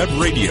America's Web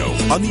Radio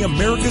on the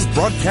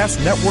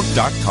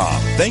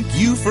AmericasBroadcastNetwork.com. Thank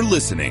you for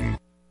listening.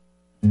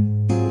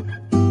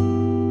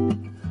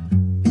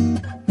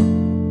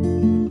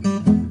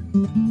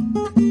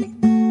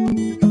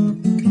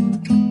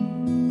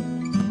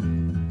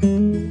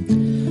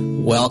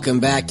 Welcome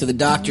back to the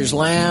Doctor's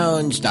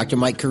Lounge. Dr.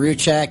 Mike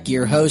Koriwchak,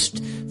 your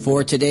host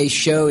for today's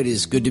show. It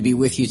is good to be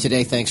with you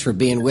today. Thanks for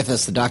being with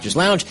us. The Doctor's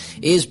Lounge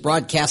is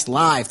broadcast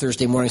live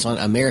Thursday mornings on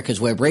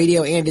America's Web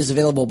Radio and is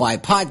available by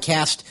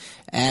podcast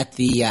at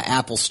the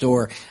Apple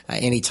Store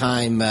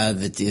anytime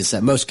that is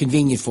most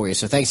convenient for you.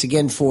 So thanks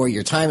again for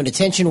your time and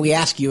attention. We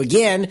ask you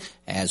again,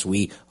 as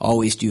we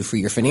always do, for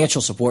your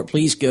financial support.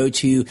 Please go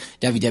to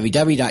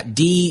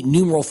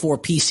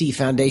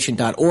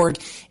www.d4pcfoundation.org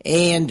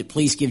and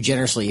please give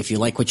generously. If you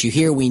like what you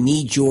hear, we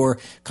need your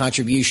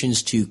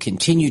contributions to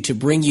continue to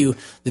bring you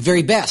the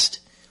very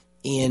best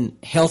in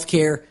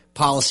healthcare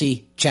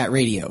policy chat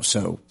radio.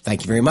 So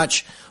thank you very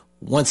much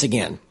once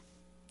again.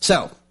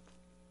 So,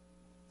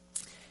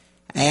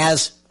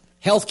 as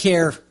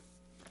healthcare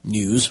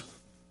news,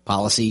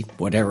 policy,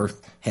 whatever,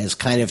 has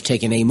kind of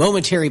taken a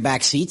momentary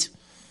backseat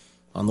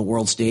on the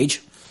world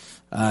stage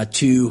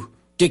to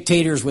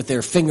dictators with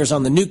their fingers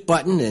on the nuke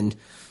button and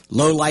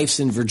lowlifes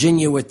in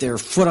Virginia with their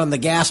foot on the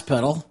gas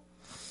pedal,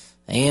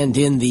 and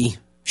in the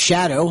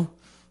shadow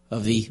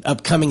of the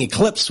upcoming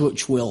eclipse,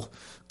 which will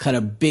cut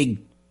a big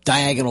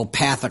diagonal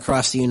path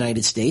across the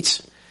United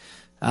States,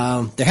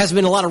 there hasn't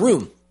been a lot of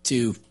room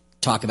to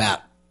talk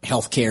about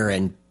healthcare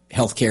and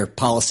healthcare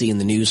policy in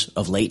the news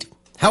of late.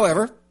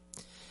 However,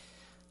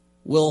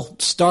 we'll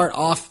start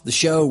off the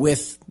show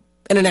with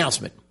an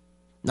announcement.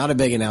 Not a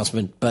big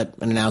announcement, but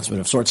an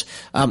announcement of sorts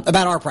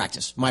about our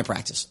practice, my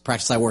practice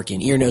I work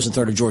in, ear, nose, and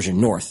throat of Georgia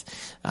North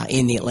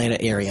in the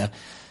Atlanta area.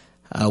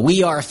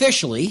 We are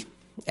officially,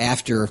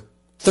 after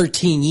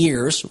 13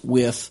 years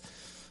with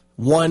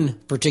one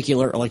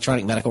particular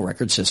electronic medical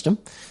record system,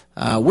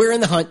 we're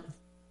in the hunt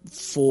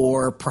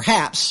for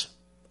perhaps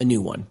a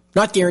new one.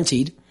 Not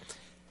guaranteed.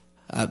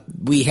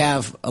 We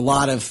have a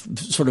lot of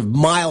sort of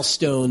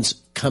milestones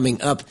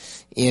coming up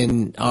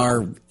in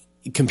our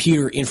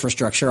computer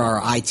infrastructure, our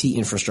IT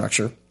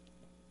infrastructure.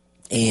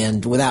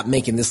 And without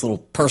making this little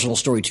personal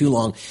story too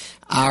long,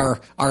 our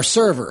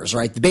servers,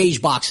 right, the beige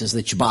boxes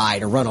that you buy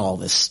to run all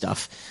this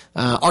stuff,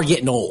 are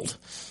getting old.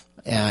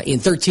 In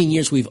 13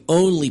 years, we've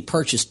only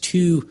purchased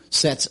 2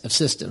 sets of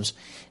systems.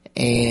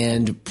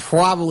 And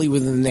probably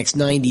within the next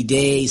 90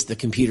 days, the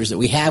computers that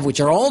we have, which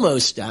are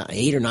almost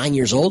 8 or 9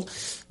 years old,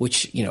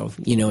 which, you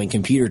know, in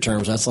computer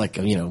terms, that's like,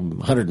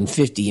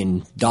 150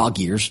 in dog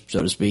years,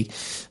 so to speak.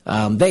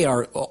 They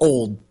are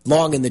old,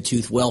 long in the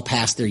tooth, well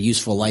past their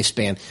useful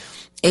lifespan,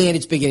 and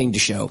it's beginning to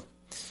show.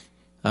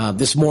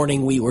 This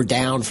morning, we were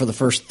down for the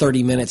first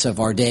 30 minutes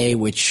of our day,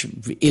 which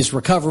is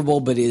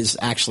recoverable, but is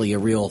actually a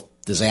real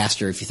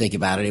disaster if you think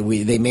about it.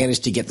 They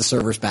managed to get the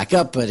servers back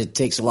up, but it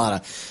takes a lot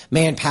of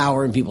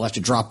manpower and people have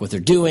to drop what they're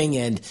doing,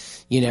 and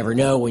you never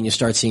know when you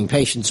start seeing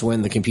patients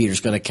when the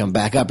computer's going to come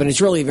back up, and it's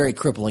really a very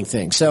crippling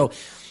thing. So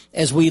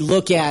as we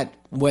look at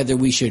whether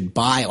we should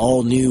buy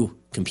all new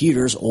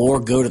computers or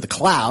go to the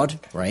cloud,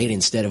 right,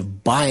 instead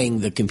of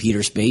buying the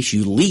computer space,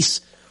 you lease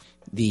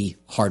the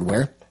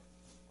hardware,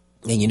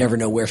 and you never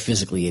know where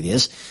physically it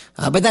is.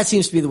 But that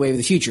seems to be the way of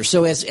the future.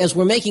 So as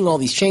we're making all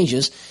these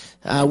changes,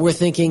 we're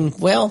thinking,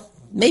 well,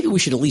 maybe we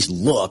should at least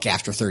look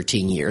after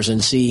 13 years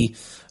and see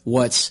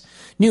what's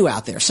new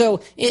out there. So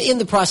in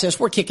the process,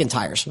 we're kicking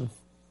tires.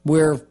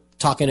 We're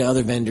talking to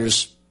other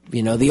vendors.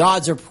 The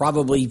odds are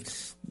probably,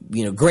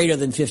 greater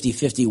than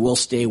 50-50 we'll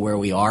stay where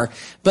we are.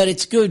 But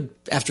it's good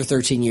after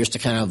 13 years to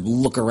kind of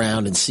look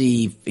around and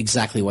see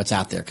exactly what's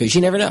out there, because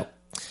you never know.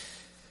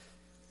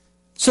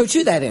 So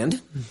to that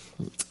end,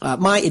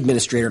 my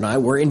administrator and I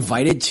were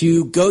invited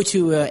to go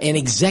to an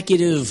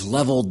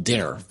executive-level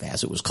dinner,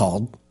 as it was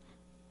called,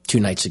 2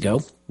 nights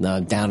ago,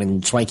 down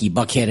in swanky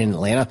Buckhead in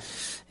Atlanta,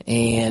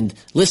 and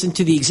listen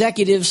to the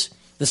executives,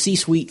 the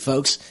C-suite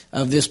folks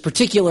of this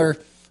particular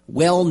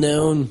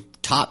well-known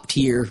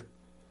top-tier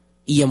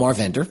EMR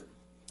vendor,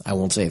 I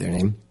won't say their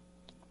name,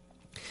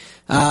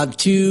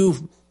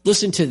 to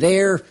listen to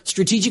their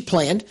strategic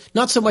plan,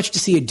 not so much to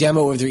see a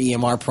demo of their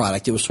EMR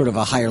product. It was sort of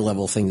a higher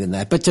level thing than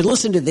that, but to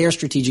listen to their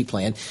strategic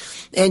plan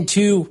and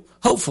to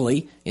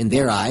hopefully, in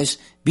their eyes,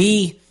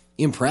 be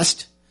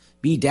impressed,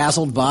 be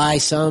dazzled by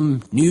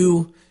some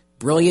new,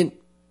 brilliant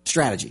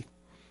strategy.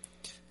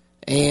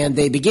 And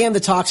they began the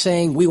talk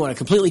saying, we want to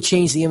completely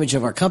change the image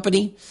of our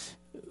company.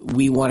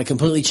 We want to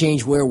completely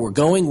change where we're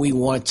going. We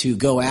want to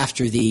go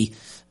after the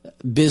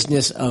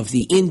business of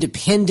the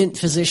independent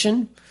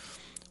physician,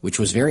 which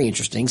was very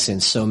interesting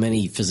since so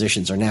many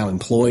physicians are now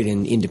employed,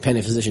 and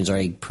independent physicians are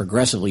a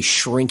progressively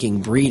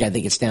shrinking breed. I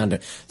think it's down to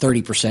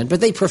 30%, but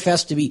they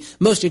profess to be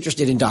most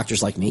interested in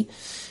doctors like me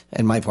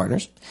and my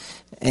partners.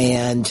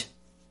 And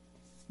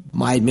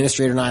my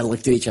administrator and I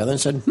looked at each other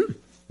and said,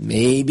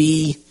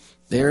 maybe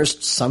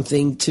there's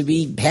something to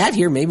be had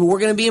here. Maybe we're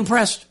going to be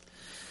impressed.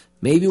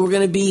 Maybe we're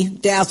going to be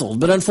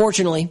dazzled. But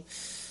unfortunately,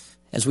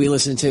 as we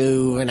listened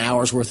to an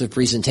hour's worth of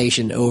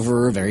presentation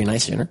over a very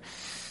nice dinner,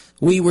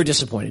 we were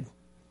disappointed.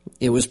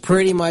 It was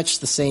pretty much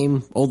the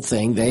same old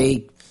thing.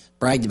 They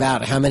bragged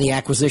about how many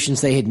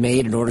acquisitions they had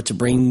made in order to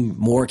bring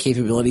more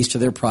capabilities to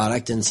their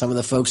product, and some of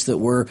the folks that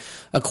were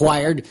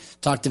acquired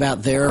talked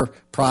about their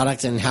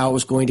product and how it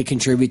was going to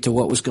contribute to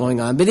what was going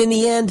on. But in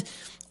the end,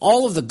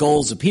 all of the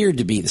goals appeared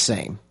to be the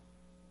same.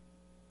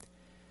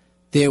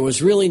 there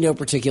was really no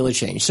particular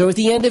change. So at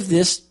the end of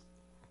this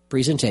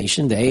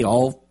presentation, they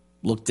all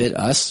looked at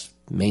us,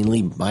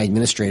 mainly my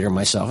administrator and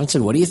myself, and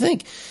said, what do you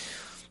think?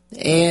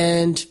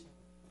 And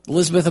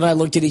Elizabeth and I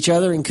looked at each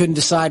other and couldn't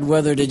decide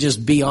whether to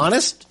just be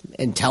honest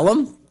and tell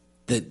them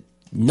that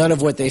none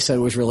of what they said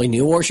was really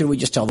new, or should we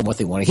just tell them what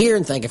they want to hear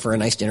and thank them for a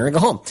nice dinner and go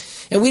home?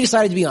 And we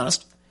decided to be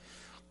honest.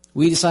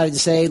 We decided to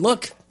say,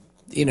 look,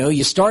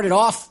 you started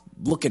off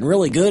looking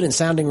really good and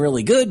sounding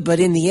really good, but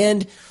in the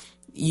end,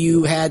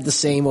 you had the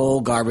same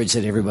old garbage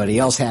that everybody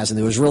else has, and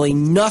there was really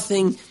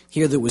nothing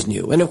here that was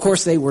new. And, of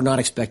course, they were not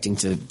expecting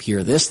to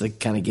hear this. They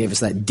kind of gave us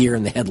that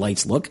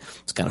deer-in-the-headlights look.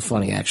 It's kind of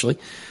funny, actually.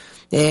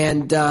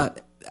 And I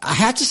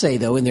have to say,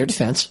 though, in their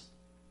defense,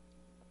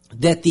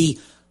 that the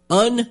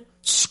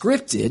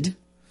unscripted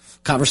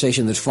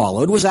conversation that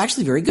followed was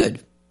actually very good.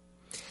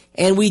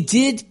 And we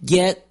did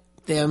get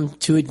them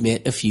to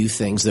admit a few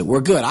things that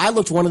were good. I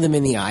looked one of them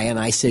in the eye and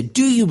I said,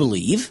 do you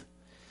believe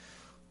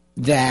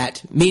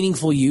that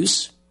meaningful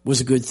use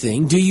was a good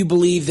thing? Do you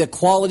believe that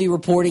quality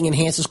reporting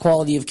enhances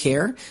quality of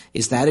care?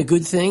 Is that a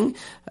good thing?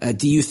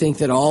 Do you think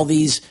that all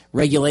these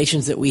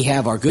regulations that we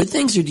have are good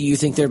things, or do you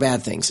think they're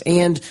bad things?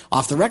 And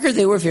off the record,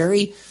 they were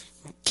very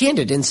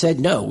candid and said,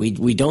 no,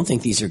 we don't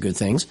think these are good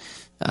things.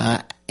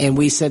 And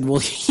we said,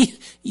 well,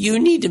 you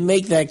need to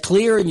make that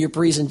clear in your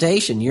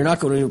presentation. You're not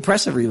going to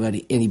impress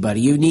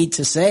anybody. You need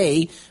to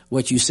say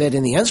what you said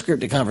in the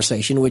unscripted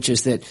conversation, which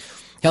is that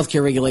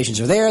healthcare regulations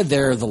are there.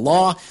 They're the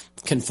law.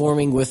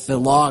 Conforming with the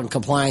law and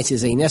compliance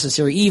is a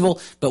necessary evil,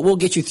 but we'll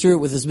get you through it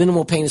with as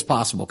minimal pain as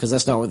possible, because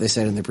that's not what they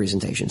said in their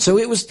presentation. So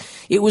it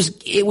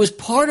was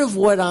part of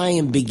what I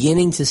am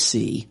beginning to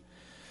see,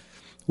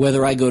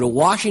 whether I go to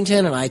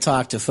Washington and I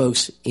talk to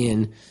folks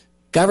in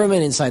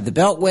government inside the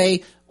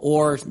Beltway,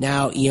 or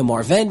now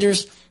EMR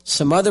vendors,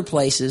 some other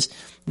places,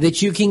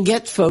 that you can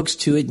get folks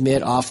to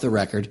admit off the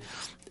record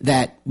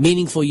that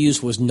meaningful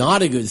use was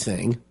not a good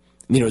thing.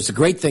 I mean, it was a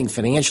great thing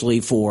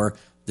financially for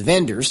the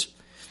vendors,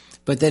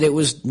 but that it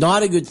was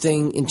not a good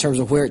thing in terms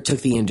of where it took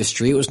the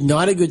industry. It was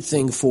not a good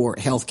thing for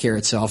healthcare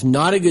itself,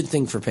 not a good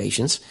thing for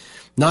patients,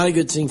 not a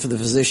good thing for the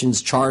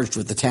physicians charged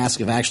with the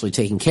task of actually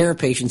taking care of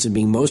patients and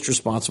being most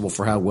responsible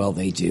for how well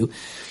they do.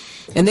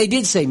 And they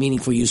did say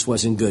meaningful use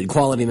wasn't good.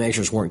 Quality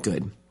measures weren't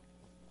good.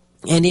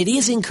 And it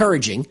is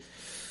encouraging,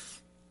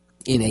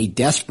 in a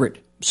desperate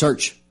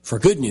search for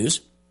good news,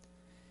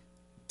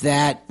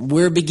 that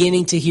we're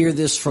beginning to hear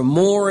this from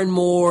more and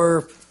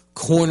more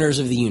corners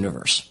of the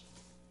universe.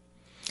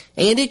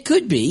 And it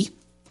could be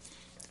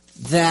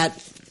that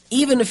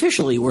even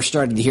officially we're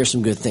starting to hear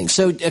some good things.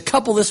 So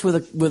couple this with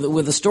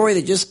a story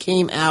that just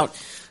came out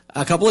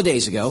a couple of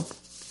days ago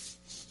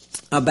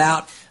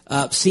about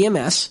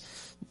CMS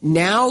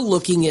now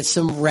looking at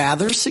some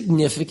rather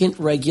significant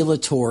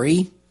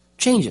regulatory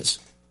changes.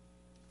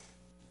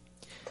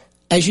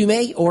 As you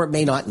may or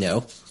may not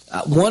know,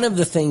 one of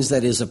the things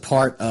that is a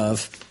part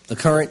of the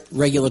current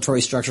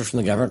regulatory structure from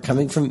the government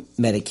coming from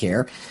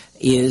Medicare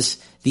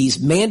is these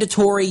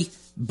mandatory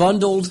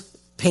bundled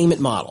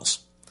payment models.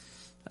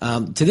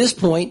 To this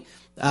point,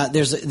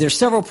 there's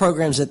several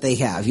programs that they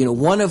have.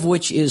 One of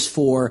which is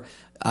for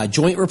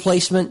joint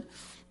replacement.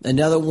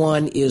 Another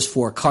one is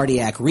for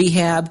cardiac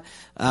rehab.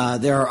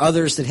 There are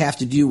others that have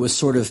to do with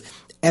sort of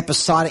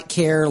episodic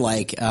care,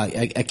 like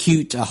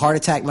acute heart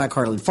attack,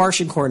 myocardial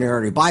infarction, coronary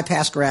artery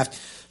bypass graft,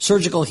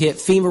 surgical hip,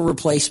 femur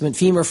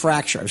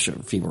fracture,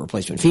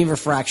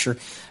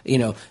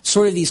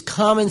 sort of these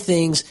common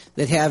things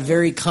that have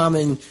very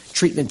common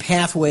treatment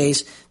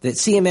pathways, that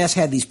CMS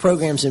had these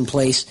programs in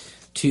place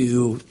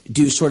to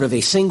do sort of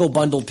a single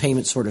bundled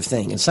payment sort of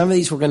thing. And some of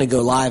these were going to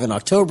go live in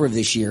October of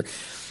this year.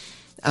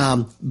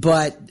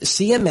 But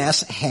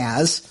CMS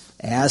has,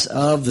 as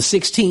of the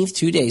 16th,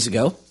 2 days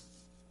ago,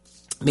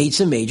 made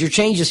some major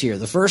changes here.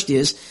 The first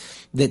is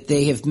that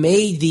they have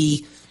made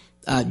the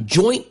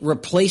joint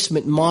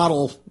replacement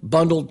model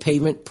bundled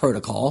payment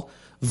protocol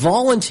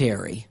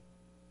voluntary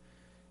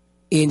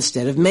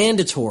instead of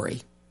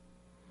mandatory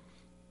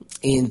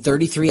in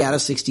 33 out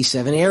of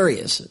 67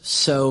 areas.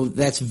 So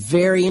that's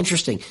very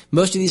interesting.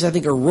 Most of these, I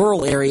think, are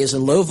rural areas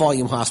and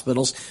low-volume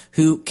hospitals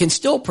who can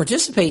still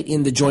participate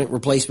in the joint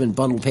replacement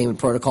bundled payment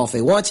protocol if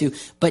they want to,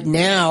 but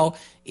now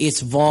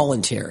it's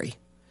voluntary.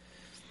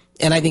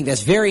 And I think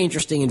that's very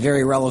interesting and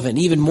very relevant.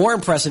 Even more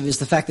impressive is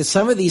the fact that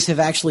some of these have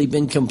actually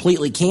been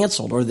completely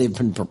canceled, or they've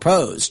been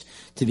proposed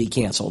to be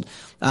canceled.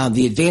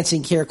 The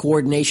advancing care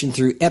coordination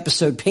through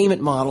episode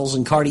payment models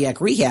and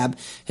cardiac rehab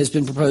has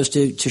been proposed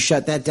to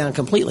shut that down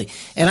completely.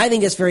 And I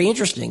think that's very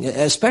interesting,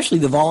 especially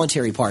the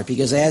voluntary part,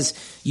 because as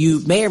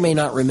you may or may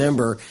not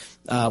remember,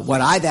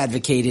 what I've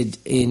advocated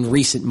in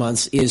recent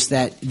months is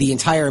that the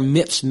entire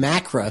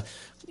MIPS-MACRA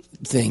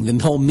thing,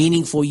 the whole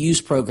meaningful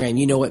use program,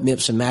 you know what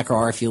MIPS and MACRA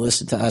are if you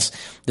listen to us,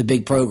 the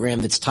big program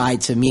that's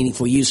tied to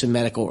meaningful use in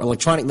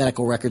electronic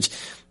medical records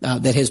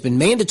that has been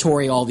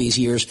mandatory all these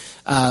years,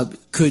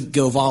 could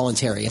go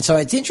voluntary. And so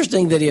it's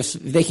interesting that if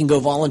they can go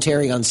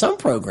voluntary on some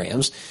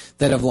programs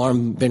that have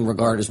long been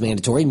regarded as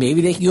mandatory,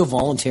 maybe they can go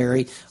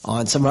voluntary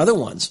on some other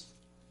ones.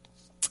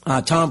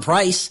 Tom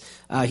Price,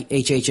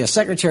 HHS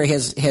Secretary,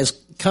 has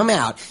come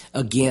out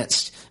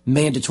against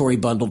mandatory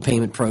bundled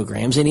payment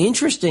programs. And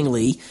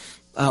interestingly,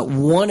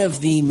 one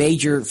of the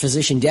major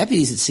physician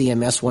deputies at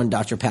CMS, one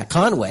Dr. Pat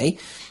Conway,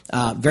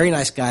 very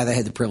nice guy that I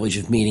had the privilege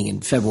of meeting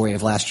in February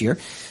of last year,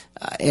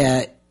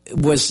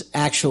 was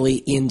actually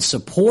in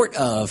support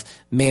of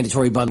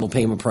mandatory bundled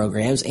payment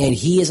programs, and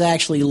he is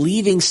actually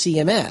leaving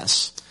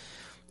CMS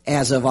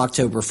as of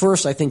October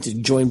 1st, I think, to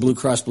join Blue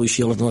Cross Blue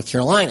Shield of North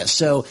Carolina.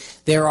 So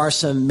there are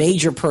some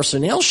major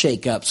personnel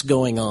shakeups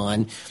going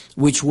on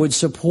which would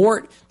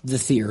support the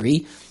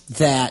theory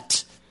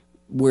that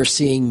we're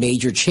seeing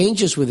major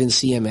changes within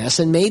CMS,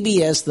 and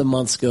maybe as the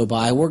months go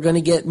by, we're going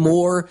to get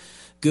more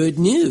good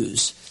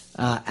news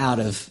out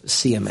of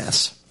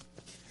CMS.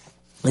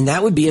 And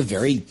that would be a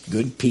very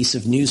good piece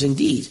of news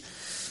indeed.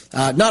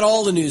 Not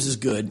all the news is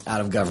good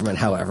out of government,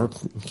 however.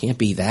 It can't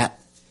be that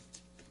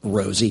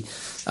rosy.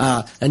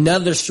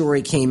 Another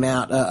story came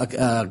out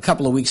a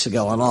couple of weeks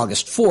ago on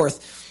August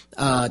 4th,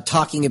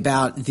 talking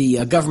about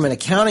the Government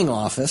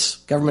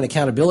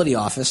Accountability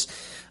Office,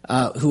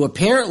 who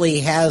apparently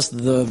has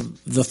the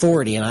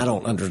authority, and I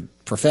don't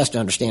profess to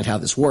understand how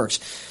this works,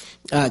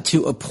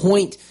 to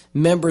appoint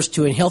members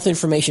to a Health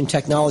Information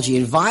Technology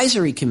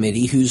Advisory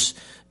Committee whose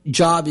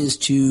job is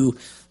to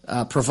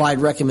provide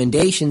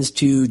recommendations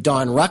to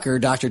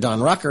Dr.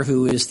 Don Rucker,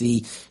 who is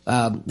the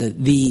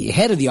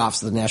head of the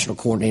Office of the National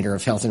Coordinator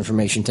of Health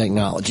Information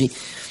Technology.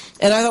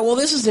 And I thought, well,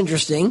 this is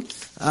interesting.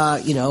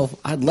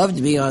 I'd love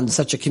to be on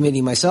such a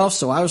committee myself.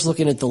 So I was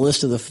looking at the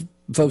list of the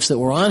folks that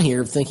were on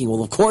here thinking,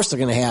 well, of course they're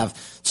going to have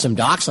some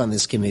docs on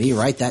this committee,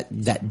 right?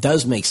 That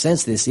does make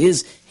sense. This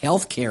is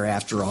healthcare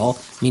after all.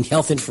 I mean,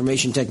 health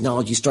information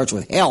technology starts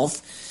with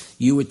health.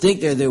 You would think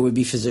there would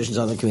be physicians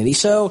on the committee.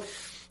 So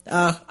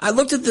I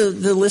looked at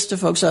the list of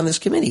folks on this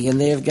committee,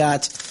 and they've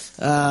got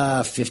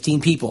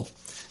 15 people.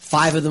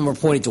 5 of them are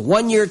appointed to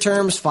 1-year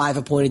terms, 5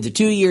 appointed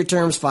to 2-year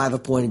terms, 5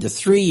 appointed to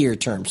 3-year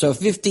terms. So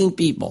 15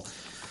 people.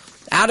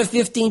 Out of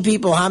 15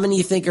 people, how many do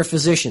you think are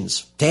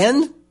physicians?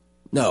 10?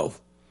 No.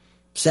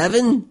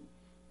 7?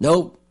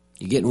 Nope.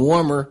 You're getting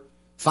warmer.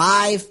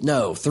 5?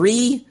 No.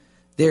 3?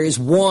 There is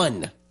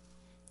 1.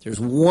 There's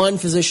 1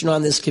 physician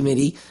on this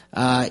committee.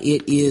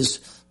 It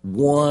is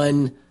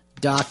one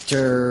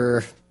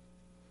Dr.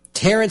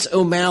 Terrence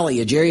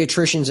O'Malley, a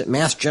geriatrician at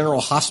Mass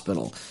General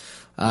Hospital.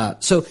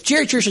 So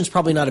geriatrician's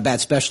probably not a bad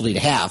specialty to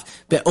have,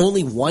 but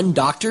only 1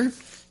 doctor?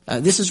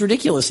 This is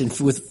ridiculous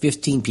with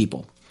 15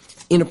 people.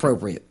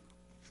 Inappropriate.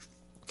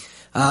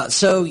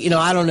 So,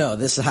 I don't know.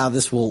 This is how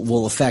this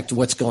will affect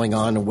what's going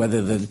on, or whether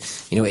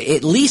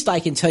at least I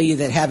can tell you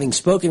that having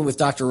spoken with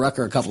Dr.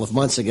 Rucker a couple of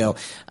months ago,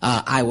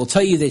 I will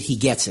tell you that he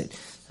gets it.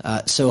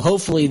 So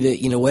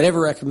hopefully whatever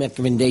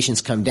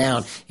recommendations come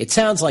down, it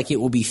sounds like it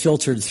will be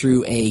filtered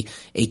through a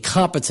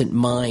competent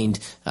mind,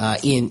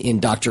 in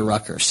Dr.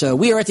 Rucker. So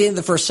we are at the end of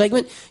the first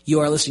segment.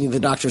 You are listening to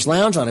the Doctor's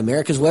Lounge on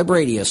America's Web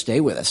Radio.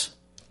 Stay with us.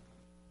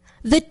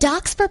 The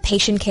Docs for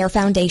Patient Care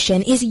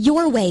Foundation is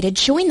your way to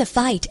join the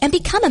fight and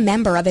become a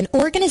member of an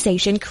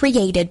organization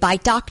created by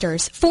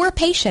doctors for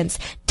patients,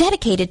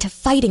 dedicated to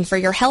fighting for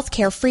your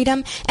healthcare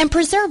freedom and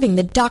preserving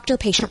the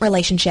doctor-patient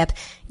relationship.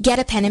 Get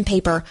a pen and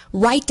paper.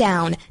 Write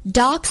down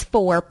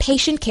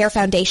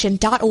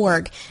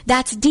docs4patientcarefoundation.org.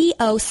 That's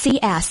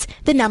DOCS,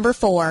 the number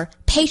 4,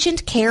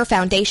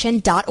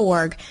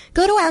 patientcarefoundation.org.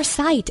 Go to our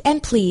site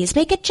and please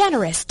make a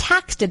generous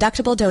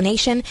tax-deductible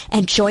donation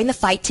and join the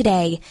fight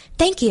today.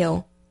 Thank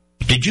you.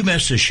 Did you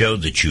miss a show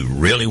that you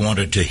really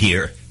wanted to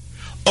hear?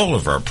 All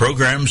of our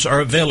programs are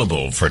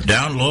available for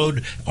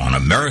download on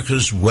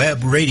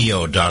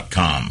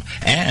americaswebradio.com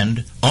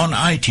and on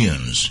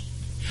iTunes.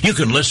 You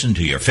can listen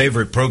to your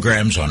favorite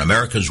programs on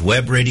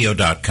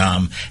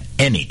americaswebradio.com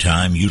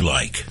anytime you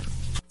like.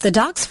 The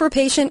Docs for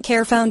Patient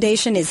Care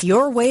Foundation is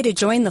your way to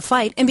join the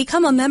fight and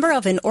become a member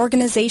of an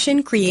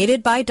organization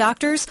created by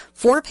doctors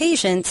for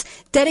patients,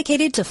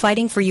 dedicated to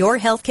fighting for your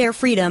healthcare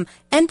freedom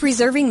and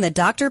preserving the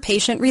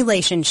doctor-patient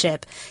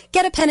relationship.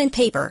 Get a pen and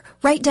paper.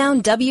 Write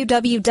down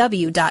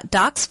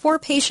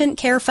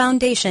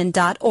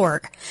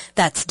www.docs4patientcarefoundation.org.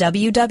 That's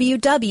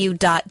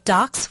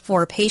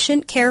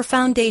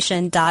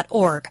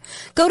www.docs4patientcarefoundation.org.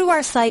 Go to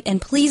our site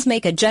and please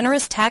make a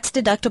generous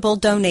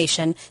tax-deductible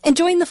donation and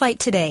join the fight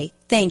today.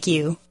 Thank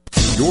you.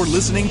 You're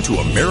listening to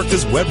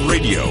America's Web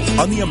Radio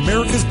on the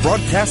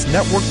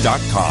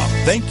AmericasBroadcastNetwork.com.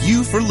 Thank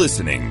you for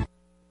listening.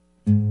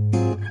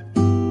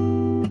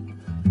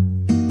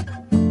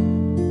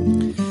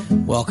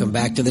 Welcome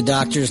back to the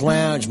Doctor's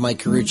Lounge. Mike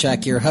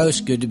Koriwchak, your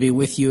host. Good to be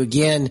with you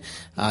again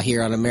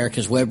here on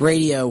America's Web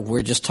Radio.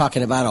 We're just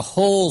talking about a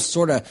whole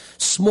sort of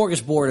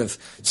smorgasbord of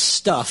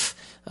stuff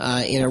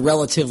in a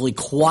relatively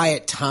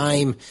quiet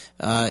time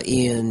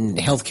in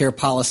healthcare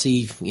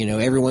policy. You know,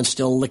 everyone's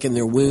still licking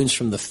their wounds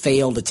from the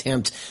failed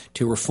attempt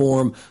to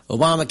reform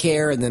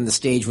Obamacare, and then the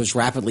stage was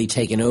rapidly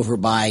taken over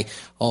by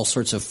all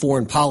sorts of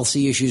foreign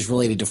policy issues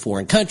related to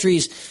foreign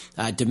countries,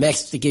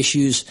 domestic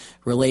issues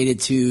related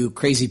to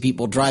crazy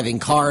people driving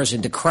cars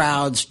into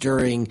crowds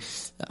during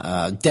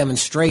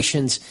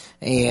demonstrations,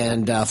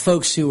 and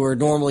folks who are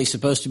normally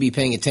supposed to be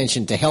paying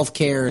attention to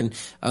healthcare and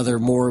other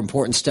more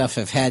important stuff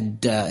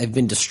have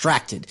been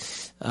distracted.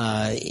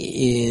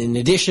 In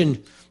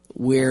addition,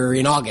 we're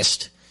in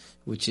August,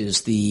 which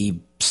is the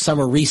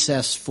summer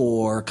recess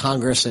for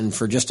Congress and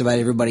for just about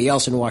everybody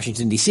else in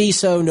Washington, D.C.,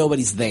 so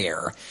nobody's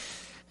there.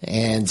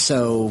 And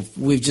so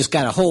we've just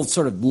got a whole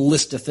sort of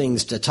list of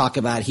things to talk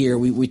about here.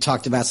 We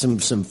talked about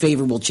some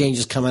favorable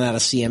changes coming out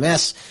of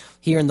CMS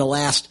here in the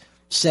last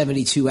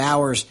 72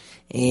 hours,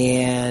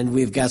 and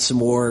we've got some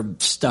more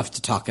stuff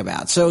to talk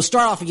about. So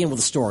start off again with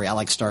a story. I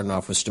like starting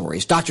off with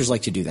stories. Doctors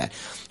like to do that.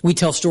 We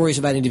tell stories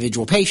about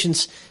individual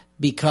patients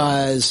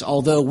because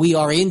although we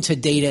are into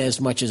data as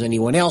much as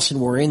anyone else,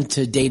 and we're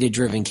into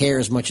data-driven care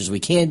as much as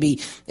we can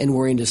be, and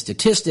we're into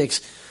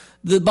statistics,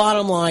 the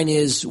bottom line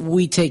is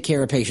we take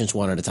care of patients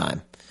one at a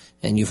time.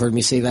 And you've heard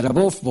me say that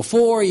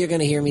before. You're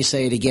going to hear me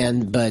say it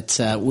again. But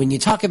when you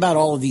talk about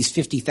all of these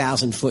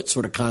 50,000-foot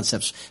sort of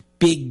concepts,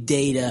 big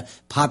data,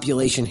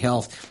 population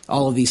health,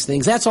 all of these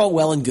things, that's all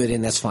well and good,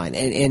 and that's fine.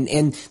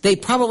 And they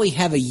probably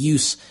have a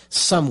use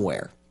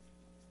somewhere.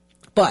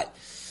 But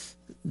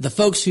the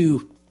folks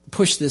who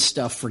push this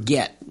stuff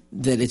forget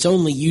that it's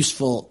only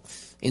useful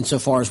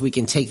insofar as we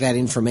can take that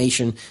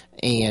information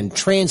and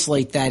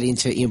translate that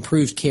into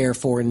improved care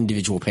for an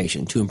individual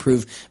patient, to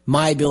improve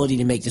my ability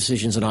to make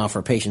decisions and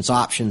offer patients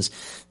options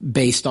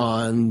based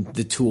on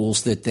the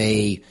tools that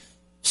they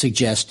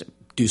suggest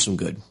do some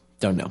good.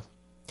 Don't know.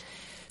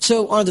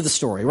 So on to the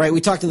story, right?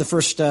 We talked in the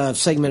first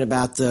segment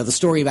about the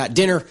story about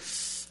dinner.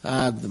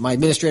 My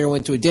administrator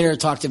went to a dinner,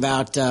 talked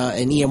about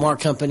an EMR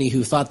company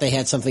who thought they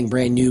had something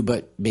brand new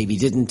but maybe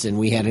didn't, and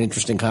we had an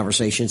interesting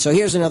conversation. So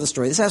here's another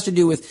story. This has to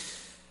do with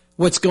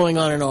what's going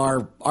on in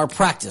our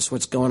practice,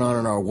 what's going on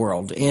in our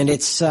world. And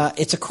it's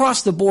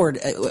across the board.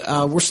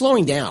 We're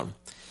slowing down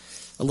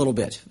a little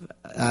bit.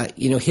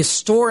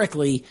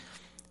 Historically,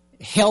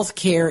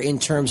 healthcare in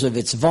terms of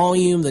its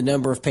volume, the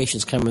number of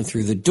patients coming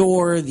through the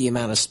door, the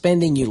amount of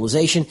spending,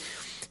 utilization,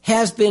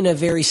 has been a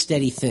very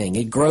steady thing.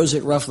 It grows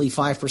at roughly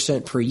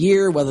 5% per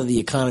year, whether the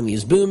economy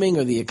is booming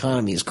or the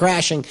economy is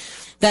crashing.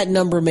 That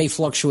number may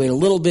fluctuate a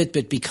little bit,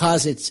 but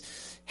because it's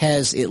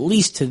has, at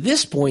least to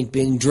this point,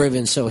 been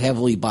driven so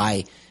heavily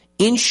by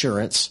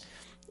insurance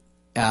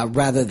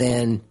rather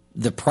than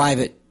the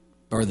private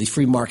or the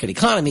free market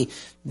economy,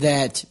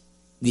 that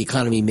the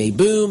economy may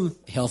boom,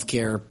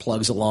 healthcare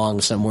plugs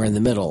along somewhere in the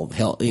middle.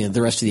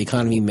 The rest of the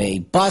economy may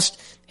bust,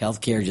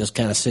 healthcare just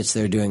kind of sits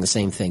there doing the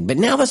same thing. But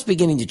now that's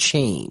beginning to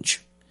change.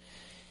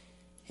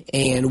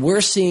 And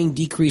we're seeing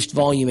decreased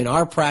volume in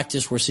our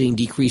practice. We're seeing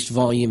decreased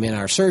volume in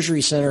our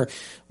surgery center.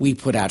 We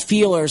put out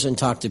feelers and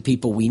talk to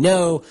people we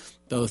know,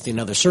 both in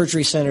other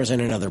surgery centers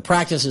and in other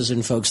practices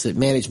and folks that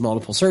manage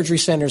multiple surgery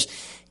centers.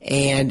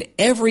 And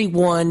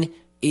everyone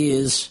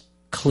is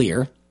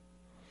clear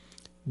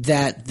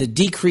that the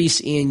decrease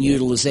in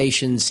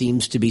utilization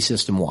seems to be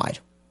system-wide.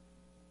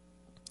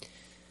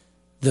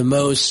 The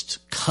most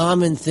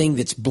common thing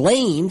that's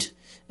blamed,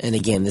 and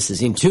again, this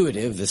is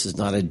intuitive, this is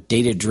not a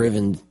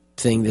data-driven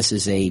thing, this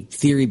is a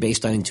theory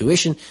based on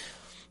intuition,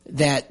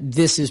 that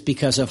this is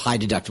because of high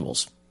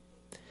deductibles.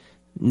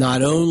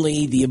 Not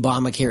only the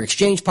Obamacare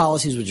exchange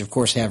policies, which of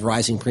course have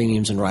rising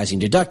premiums and rising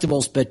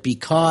deductibles, but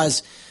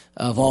because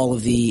of all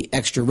of the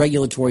extra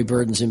regulatory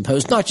burdens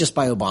imposed, not just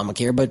by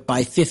Obamacare, but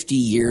by 50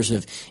 years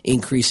of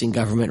increasing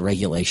government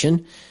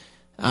regulation,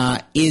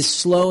 is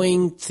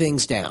slowing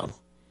things down.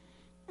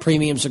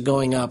 Premiums are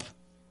going up,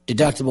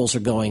 deductibles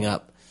are going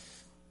up,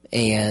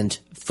 and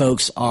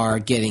folks are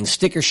getting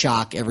sticker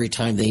shock every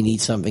time they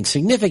need something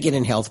significant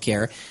in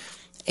healthcare.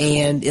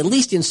 And at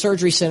least in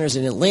surgery centers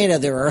in Atlanta,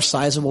 there are a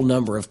sizable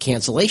number of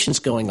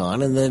cancellations going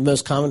on. And the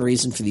most common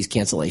reason for these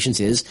cancellations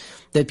is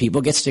that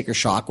people get sticker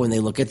shock when they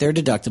look at their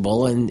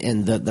deductible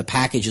and the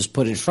package is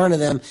put in front of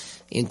them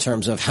in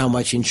terms of how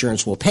much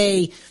insurance will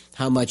pay,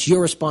 how much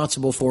you're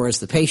responsible for as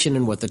the patient,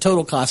 and what the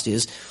total cost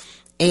is.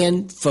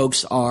 And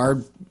folks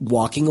are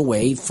walking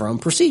away from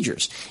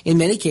procedures, in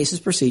many cases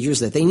procedures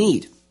that they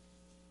need.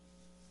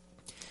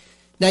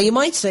 Now, you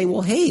might say,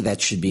 well, hey, that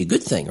should be a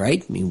good thing,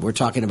 right? I mean, we're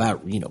talking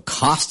about,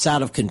 costs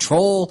out of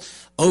control,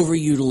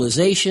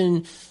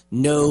 overutilization,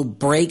 no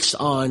brakes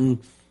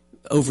on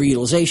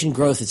overutilization,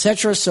 growth,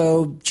 etc.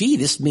 So,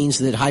 this means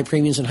that high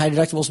premiums and high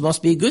deductibles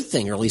must be a good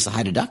thing, or at least the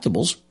high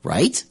deductibles,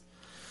 right?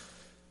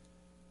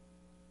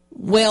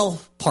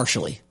 Well,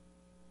 partially.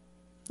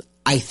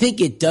 I think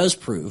it does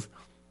prove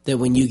that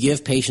when you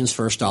give patients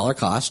first dollar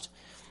cost,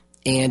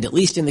 and at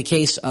least in the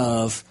case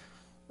of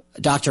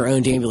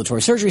doctor-owned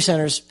ambulatory surgery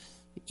centers,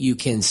 you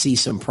can see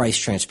some price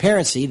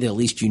transparency, that at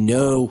least you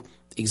know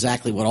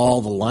exactly what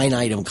all the line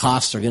item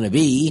costs are going to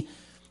be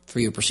for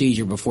your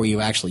procedure before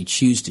you actually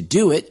choose to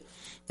do it.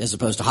 as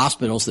opposed to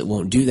hospitals that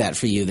won't do that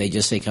for you. They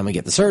just say, come and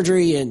get the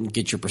surgery and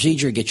get your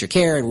procedure, get your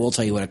care, and we'll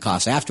tell you what it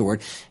costs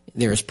afterward.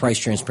 There is price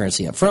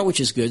transparency up front, which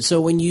is good.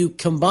 So when you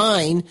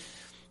combine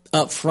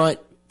upfront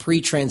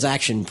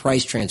pre-transaction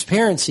price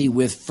transparency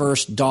with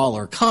first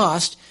dollar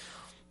cost,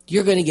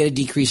 you're going to get a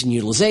decrease in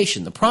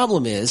utilization. The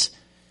problem is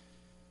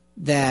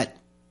that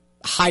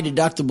high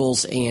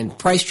deductibles and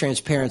price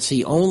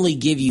transparency only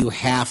give you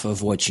half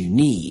of what you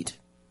need.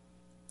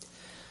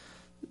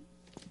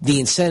 The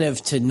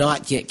incentive to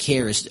not get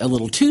care is a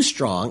little too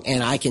strong,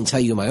 and I can tell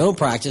you in my own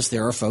practice,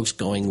 there are folks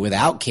going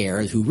without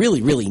care who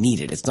really, really need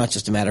it. It's not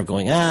just a matter of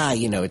going,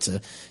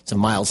 it's a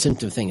mild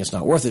symptom thing, it's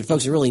not worth it.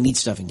 Folks who really need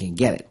stuff and can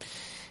get it.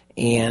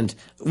 And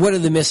what are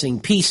the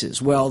missing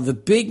pieces? Well, the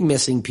big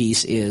missing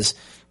piece is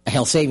a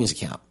health savings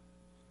account.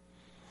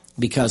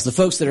 Because the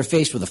folks that are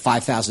faced with a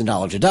 $5,000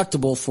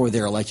 deductible for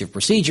their elective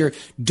procedure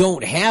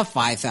don't have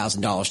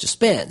 $5,000 to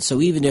spend.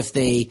 So even if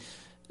they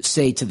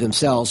say to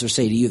themselves or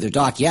say to you, their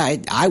doc,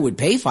 I would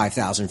pay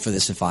 $5,000 for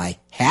this if I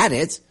had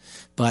it,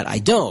 but I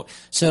don't.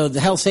 So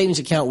the health savings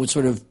account would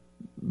sort of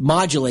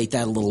modulate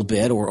that a little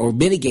bit or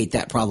mitigate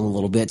that problem a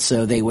little bit,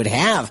 so they would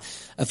have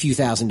a few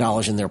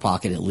 $1,000s in their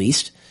pocket at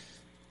least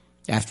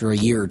after a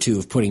year or two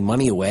of putting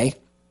money away,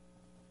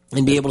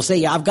 and be able to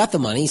say, I've got the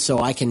money, so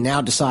I can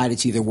now decide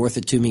it's either worth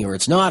it to me or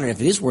it's not. And if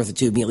it is worth it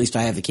to me, at least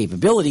I have the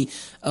capability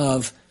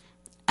of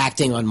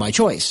acting on my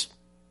choice.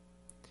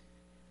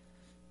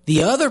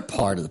 The other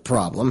part of the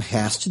problem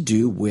has to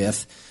do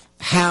with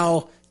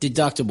how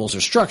deductibles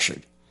are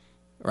structured,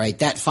 right?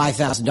 That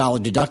 $5,000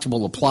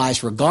 deductible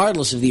applies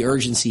regardless of the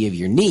urgency of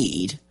your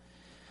need.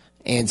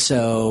 And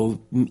so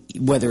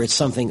whether it's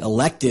something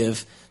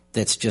elective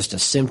that's just a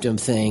symptom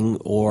thing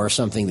or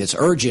something that's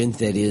urgent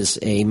that is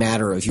a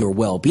matter of your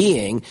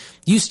well-being,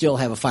 you still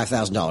have a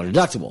 $5,000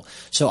 deductible.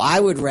 So I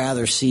would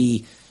rather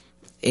see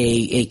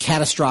a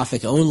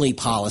catastrophic only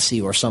policy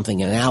or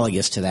something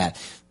analogous to that,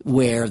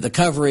 where the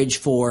coverage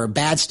for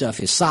bad stuff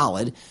is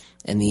solid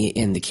and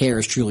the care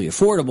is truly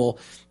affordable,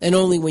 and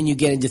only when you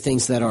get into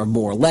things that are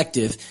more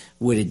elective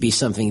would it be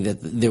something that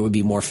there would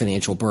be more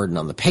financial burden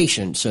on the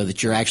patient, so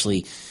that you're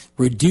actually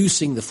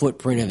reducing the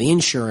footprint of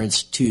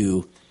insurance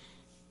to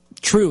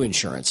true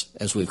insurance,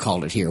 as we've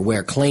called it here,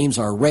 where claims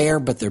are rare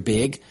but they're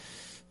big,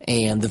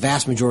 and the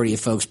vast majority of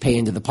folks pay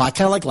into the pot,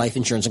 kind of like life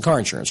insurance and car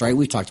insurance, right?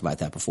 We've talked about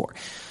that before.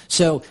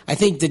 So I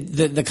think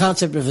the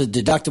concept of a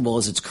deductible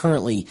as it's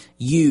currently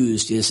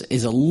used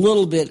is a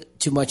little bit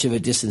too much of a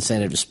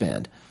disincentive to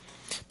spend.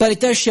 But it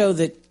does show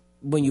that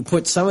when you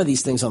put some of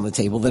these things on the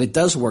table, that it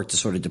does work to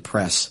sort of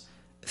depress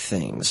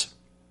things.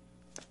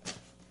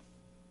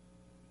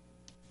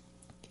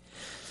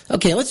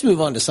 Okay, let's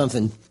move on to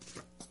something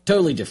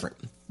totally different.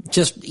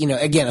 Just,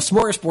 again, a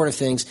smorgasbord of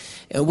things.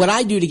 What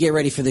I do to get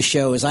ready for the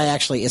show is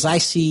as I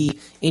see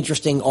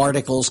interesting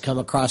articles come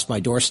across my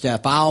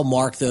doorstep, I'll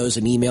mark those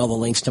and email the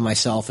links to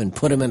myself and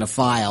put them in a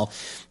file.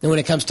 And when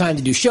it comes time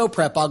to do show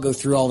prep, I'll go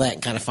through all that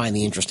and kind of find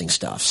the interesting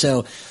stuff.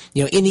 So,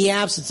 in the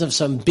absence of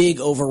some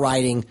big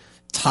overriding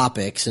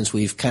topic, since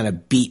we've kind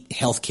of beat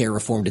healthcare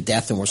reform to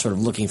death and we're sort of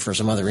looking for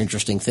some other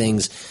interesting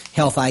things,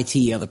 health,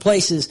 IT, other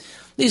places,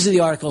 these are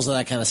the articles that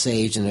I kind of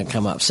saved and then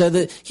come up.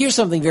 So here's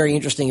something very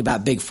interesting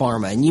about Big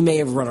Pharma, and you may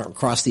have run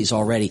across these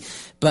already,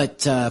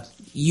 but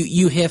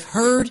you have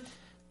heard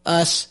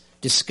us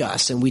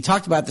discuss, and we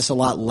talked about this a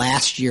lot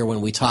last year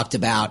when we talked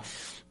about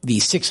the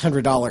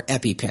 $600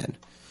 EpiPen,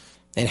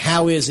 and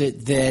how is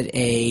it that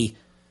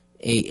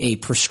a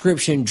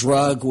prescription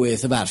drug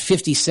with about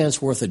 50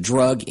 cents worth of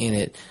drug in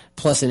it,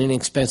 plus an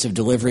inexpensive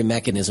delivery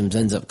mechanism,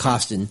 ends up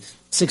costing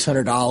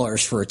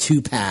 $600 for a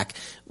 2-pack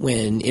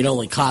when it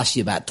only costs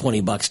you about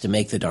 $20 to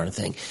make the darn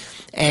thing.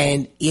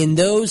 And in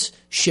those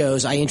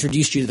shows, I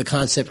introduced you to the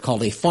concept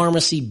called a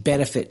pharmacy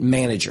benefit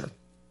manager,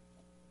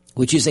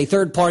 which is a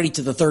third party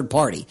to the third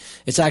party.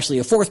 It's actually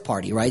a fourth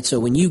party, right? So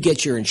when you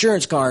get your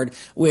insurance card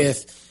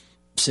with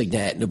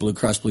Cigna, the Blue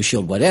Cross Blue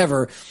Shield,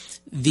 whatever,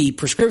 the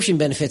prescription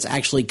benefits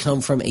actually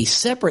come from a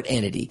separate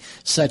entity,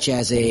 such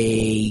as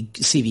a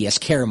CVS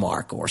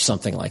Caremark or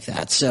something like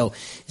that. So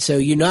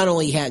you not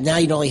only have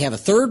a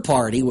third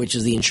party, which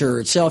is the insurer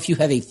itself, you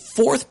have a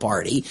fourth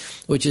party,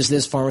 which is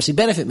this pharmacy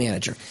benefit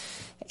manager.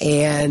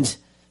 And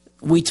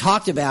we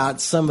talked about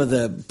some of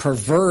the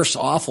perverse,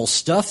 awful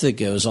stuff that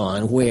goes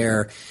on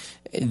where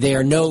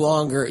they're no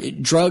longer,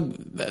 drug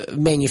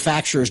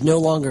manufacturers no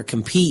longer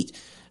compete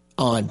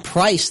on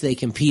price, they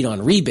compete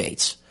on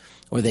rebates,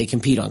 or they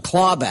compete on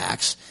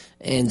clawbacks,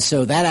 and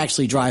so that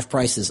actually drives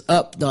prices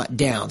up, not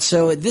down.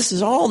 So this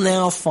is all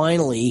now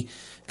finally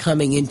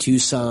coming into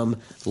some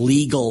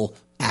legal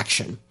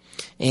action.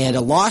 And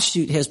a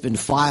lawsuit has been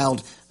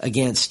filed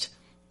against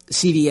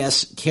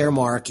CVS,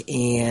 Caremark,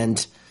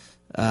 and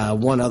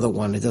one other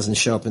one. It doesn't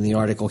show up in the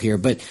article here,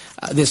 but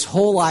this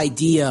whole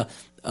idea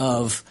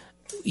of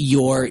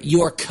your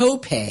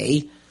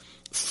copay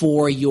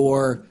for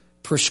your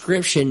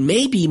prescription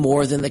may be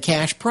more than the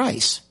cash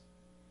price.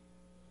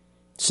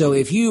 So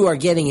if you are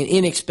getting an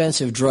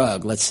inexpensive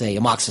drug, let's say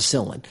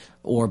amoxicillin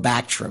or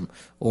Bactrim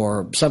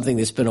or something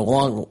that's been a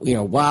long,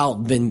 while,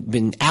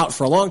 been out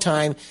for a long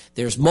time,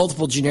 there's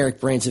multiple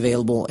generic brands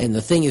available, and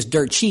the thing is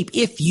dirt cheap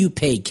if you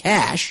pay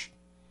cash,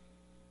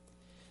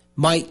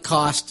 might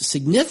cost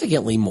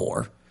significantly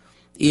more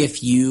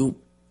if you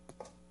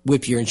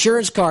whip your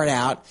insurance card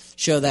out,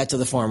 show that to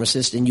the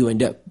pharmacist, and you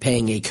end up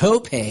paying a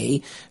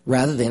copay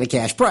rather than a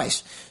cash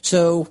price.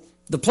 So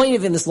the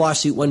plaintiff in this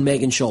lawsuit, one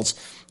Megan Schultz,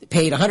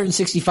 paid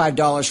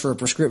 $165 for a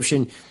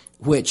prescription,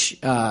 which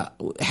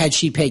had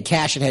she paid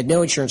cash and had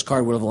no insurance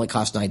card would have only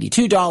cost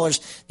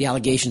 $92. The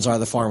allegations are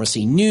the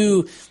pharmacy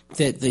knew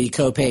that the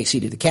copay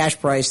exceeded the cash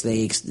price.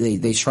 They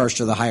charged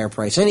her the higher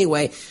price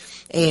anyway,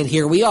 and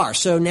here we are.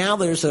 So now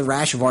there's a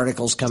rash of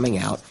articles coming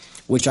out,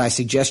 which I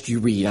suggest you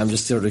read. I'm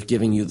just sort of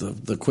giving you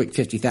the quick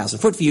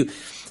 50,000-foot view,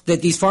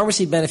 that these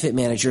pharmacy benefit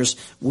managers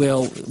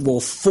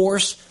will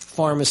force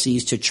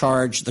pharmacies to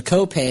charge the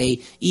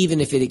copay even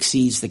if it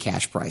exceeds the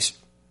cash price.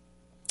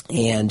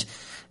 And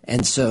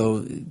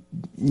so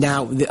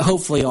now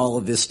hopefully all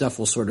of this stuff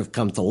will sort of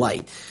come to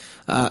light.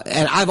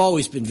 And I've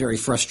always been very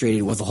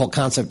frustrated with the whole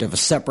concept of a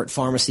separate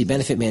pharmacy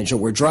benefit manager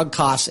where drug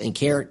costs and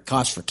care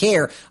costs for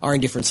care are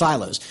in different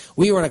silos.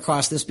 We run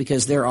across this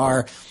because there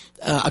are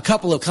a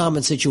couple of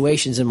common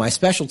situations in my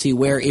specialty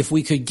where if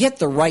we could get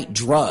the right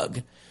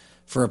drug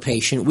for a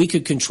patient, we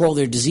could control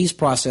their disease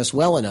process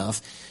well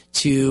enough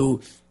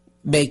to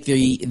make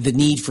the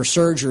need for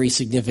surgery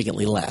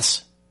significantly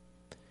less.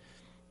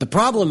 The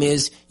problem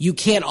is you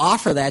can't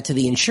offer that to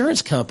the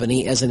insurance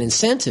company as an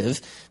incentive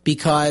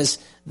because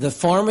the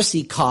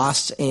pharmacy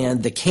costs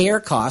and the care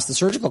costs, the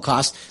surgical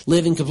costs,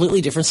 live in completely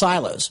different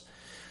silos.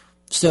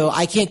 So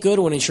I can't go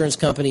to an insurance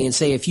company and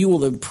say, if you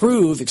will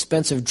improve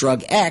expensive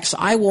drug X,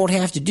 I won't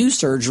have to do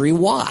surgery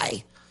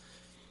Y.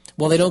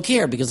 Well, they don't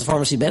care because the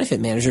pharmacy benefit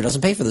manager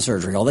doesn't pay for the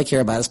surgery. All they care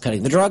about is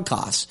cutting the drug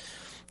costs.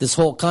 This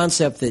whole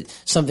concept that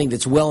something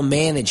that's well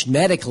managed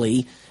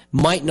medically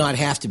might not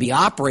have to be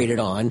operated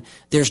on,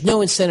 there's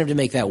no incentive to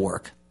make that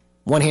work.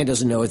 One hand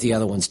doesn't know what the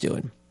other one's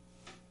doing.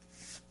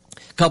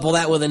 Couple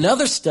that with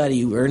another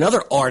study or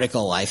another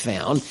article I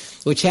found,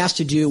 which has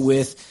to do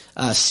with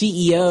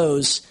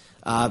CEOs'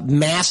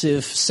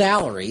 massive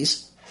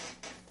salaries.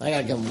 I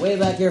got to come way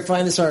back here and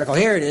find this article.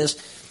 Here it is.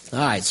 All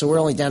right, so we're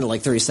only down to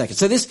like 30 seconds.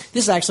 So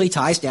this actually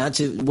ties down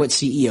to what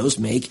CEOs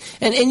make,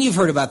 and you've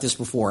heard about this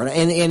before,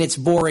 and it's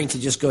boring to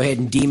just go ahead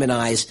and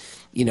demonize,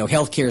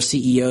 healthcare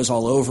CEOs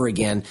all over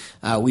again.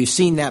 We've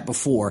seen that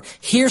before.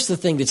 Here's the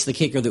thing that's the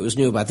kicker that was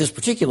new about this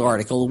particular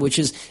article, which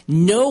is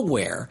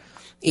nowhere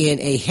in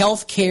a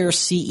healthcare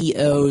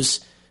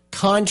CEO's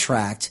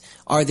contract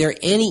are there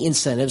any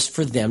incentives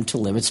for them to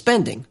limit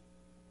spending.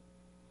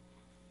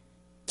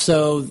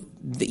 So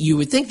you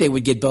would think they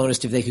would get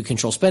bonused if they could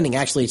control spending.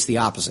 Actually, it's the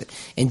opposite.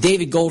 And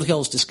David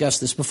Goldhill's discussed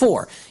this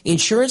before.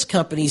 Insurance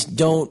companies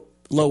don't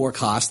lower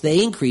costs.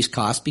 They increase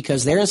costs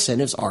because their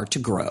incentives are to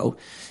grow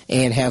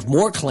and have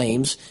more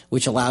claims,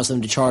 which allows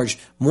them to charge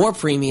more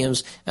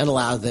premiums and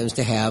allows them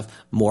to have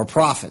more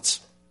profits.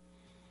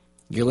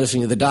 You're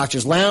listening to the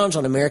Doctor's Lounge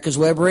on America's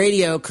Web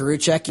Radio.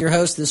 Koriwchak, your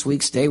host this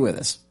week. Stay with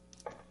us.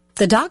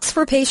 The Docs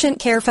for Patient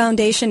Care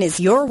Foundation is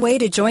your way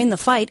to join the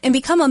fight and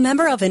become a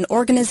member of an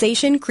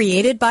organization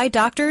created by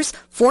doctors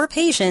for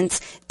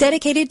patients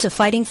dedicated to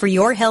fighting for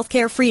your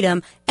healthcare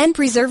freedom and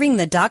preserving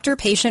the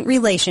doctor-patient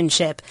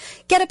relationship.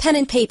 Get a pen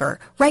and paper.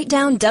 Write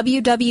down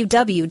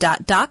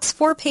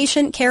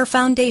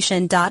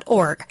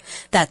www.docsforpatientcarefoundation.org.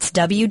 That's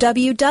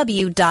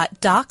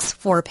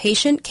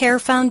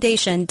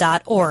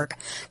www.docsforpatientcarefoundation.org.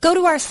 Go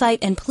to our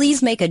site and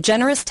please make a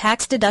generous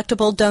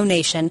tax-deductible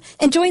donation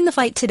and join the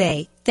fight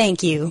today.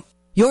 Thank you.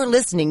 You're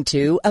listening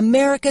to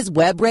America's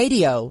Web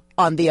Radio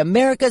on the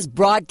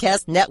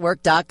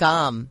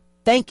AmericasBroadcastNetwork.com.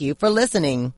 Thank you for listening.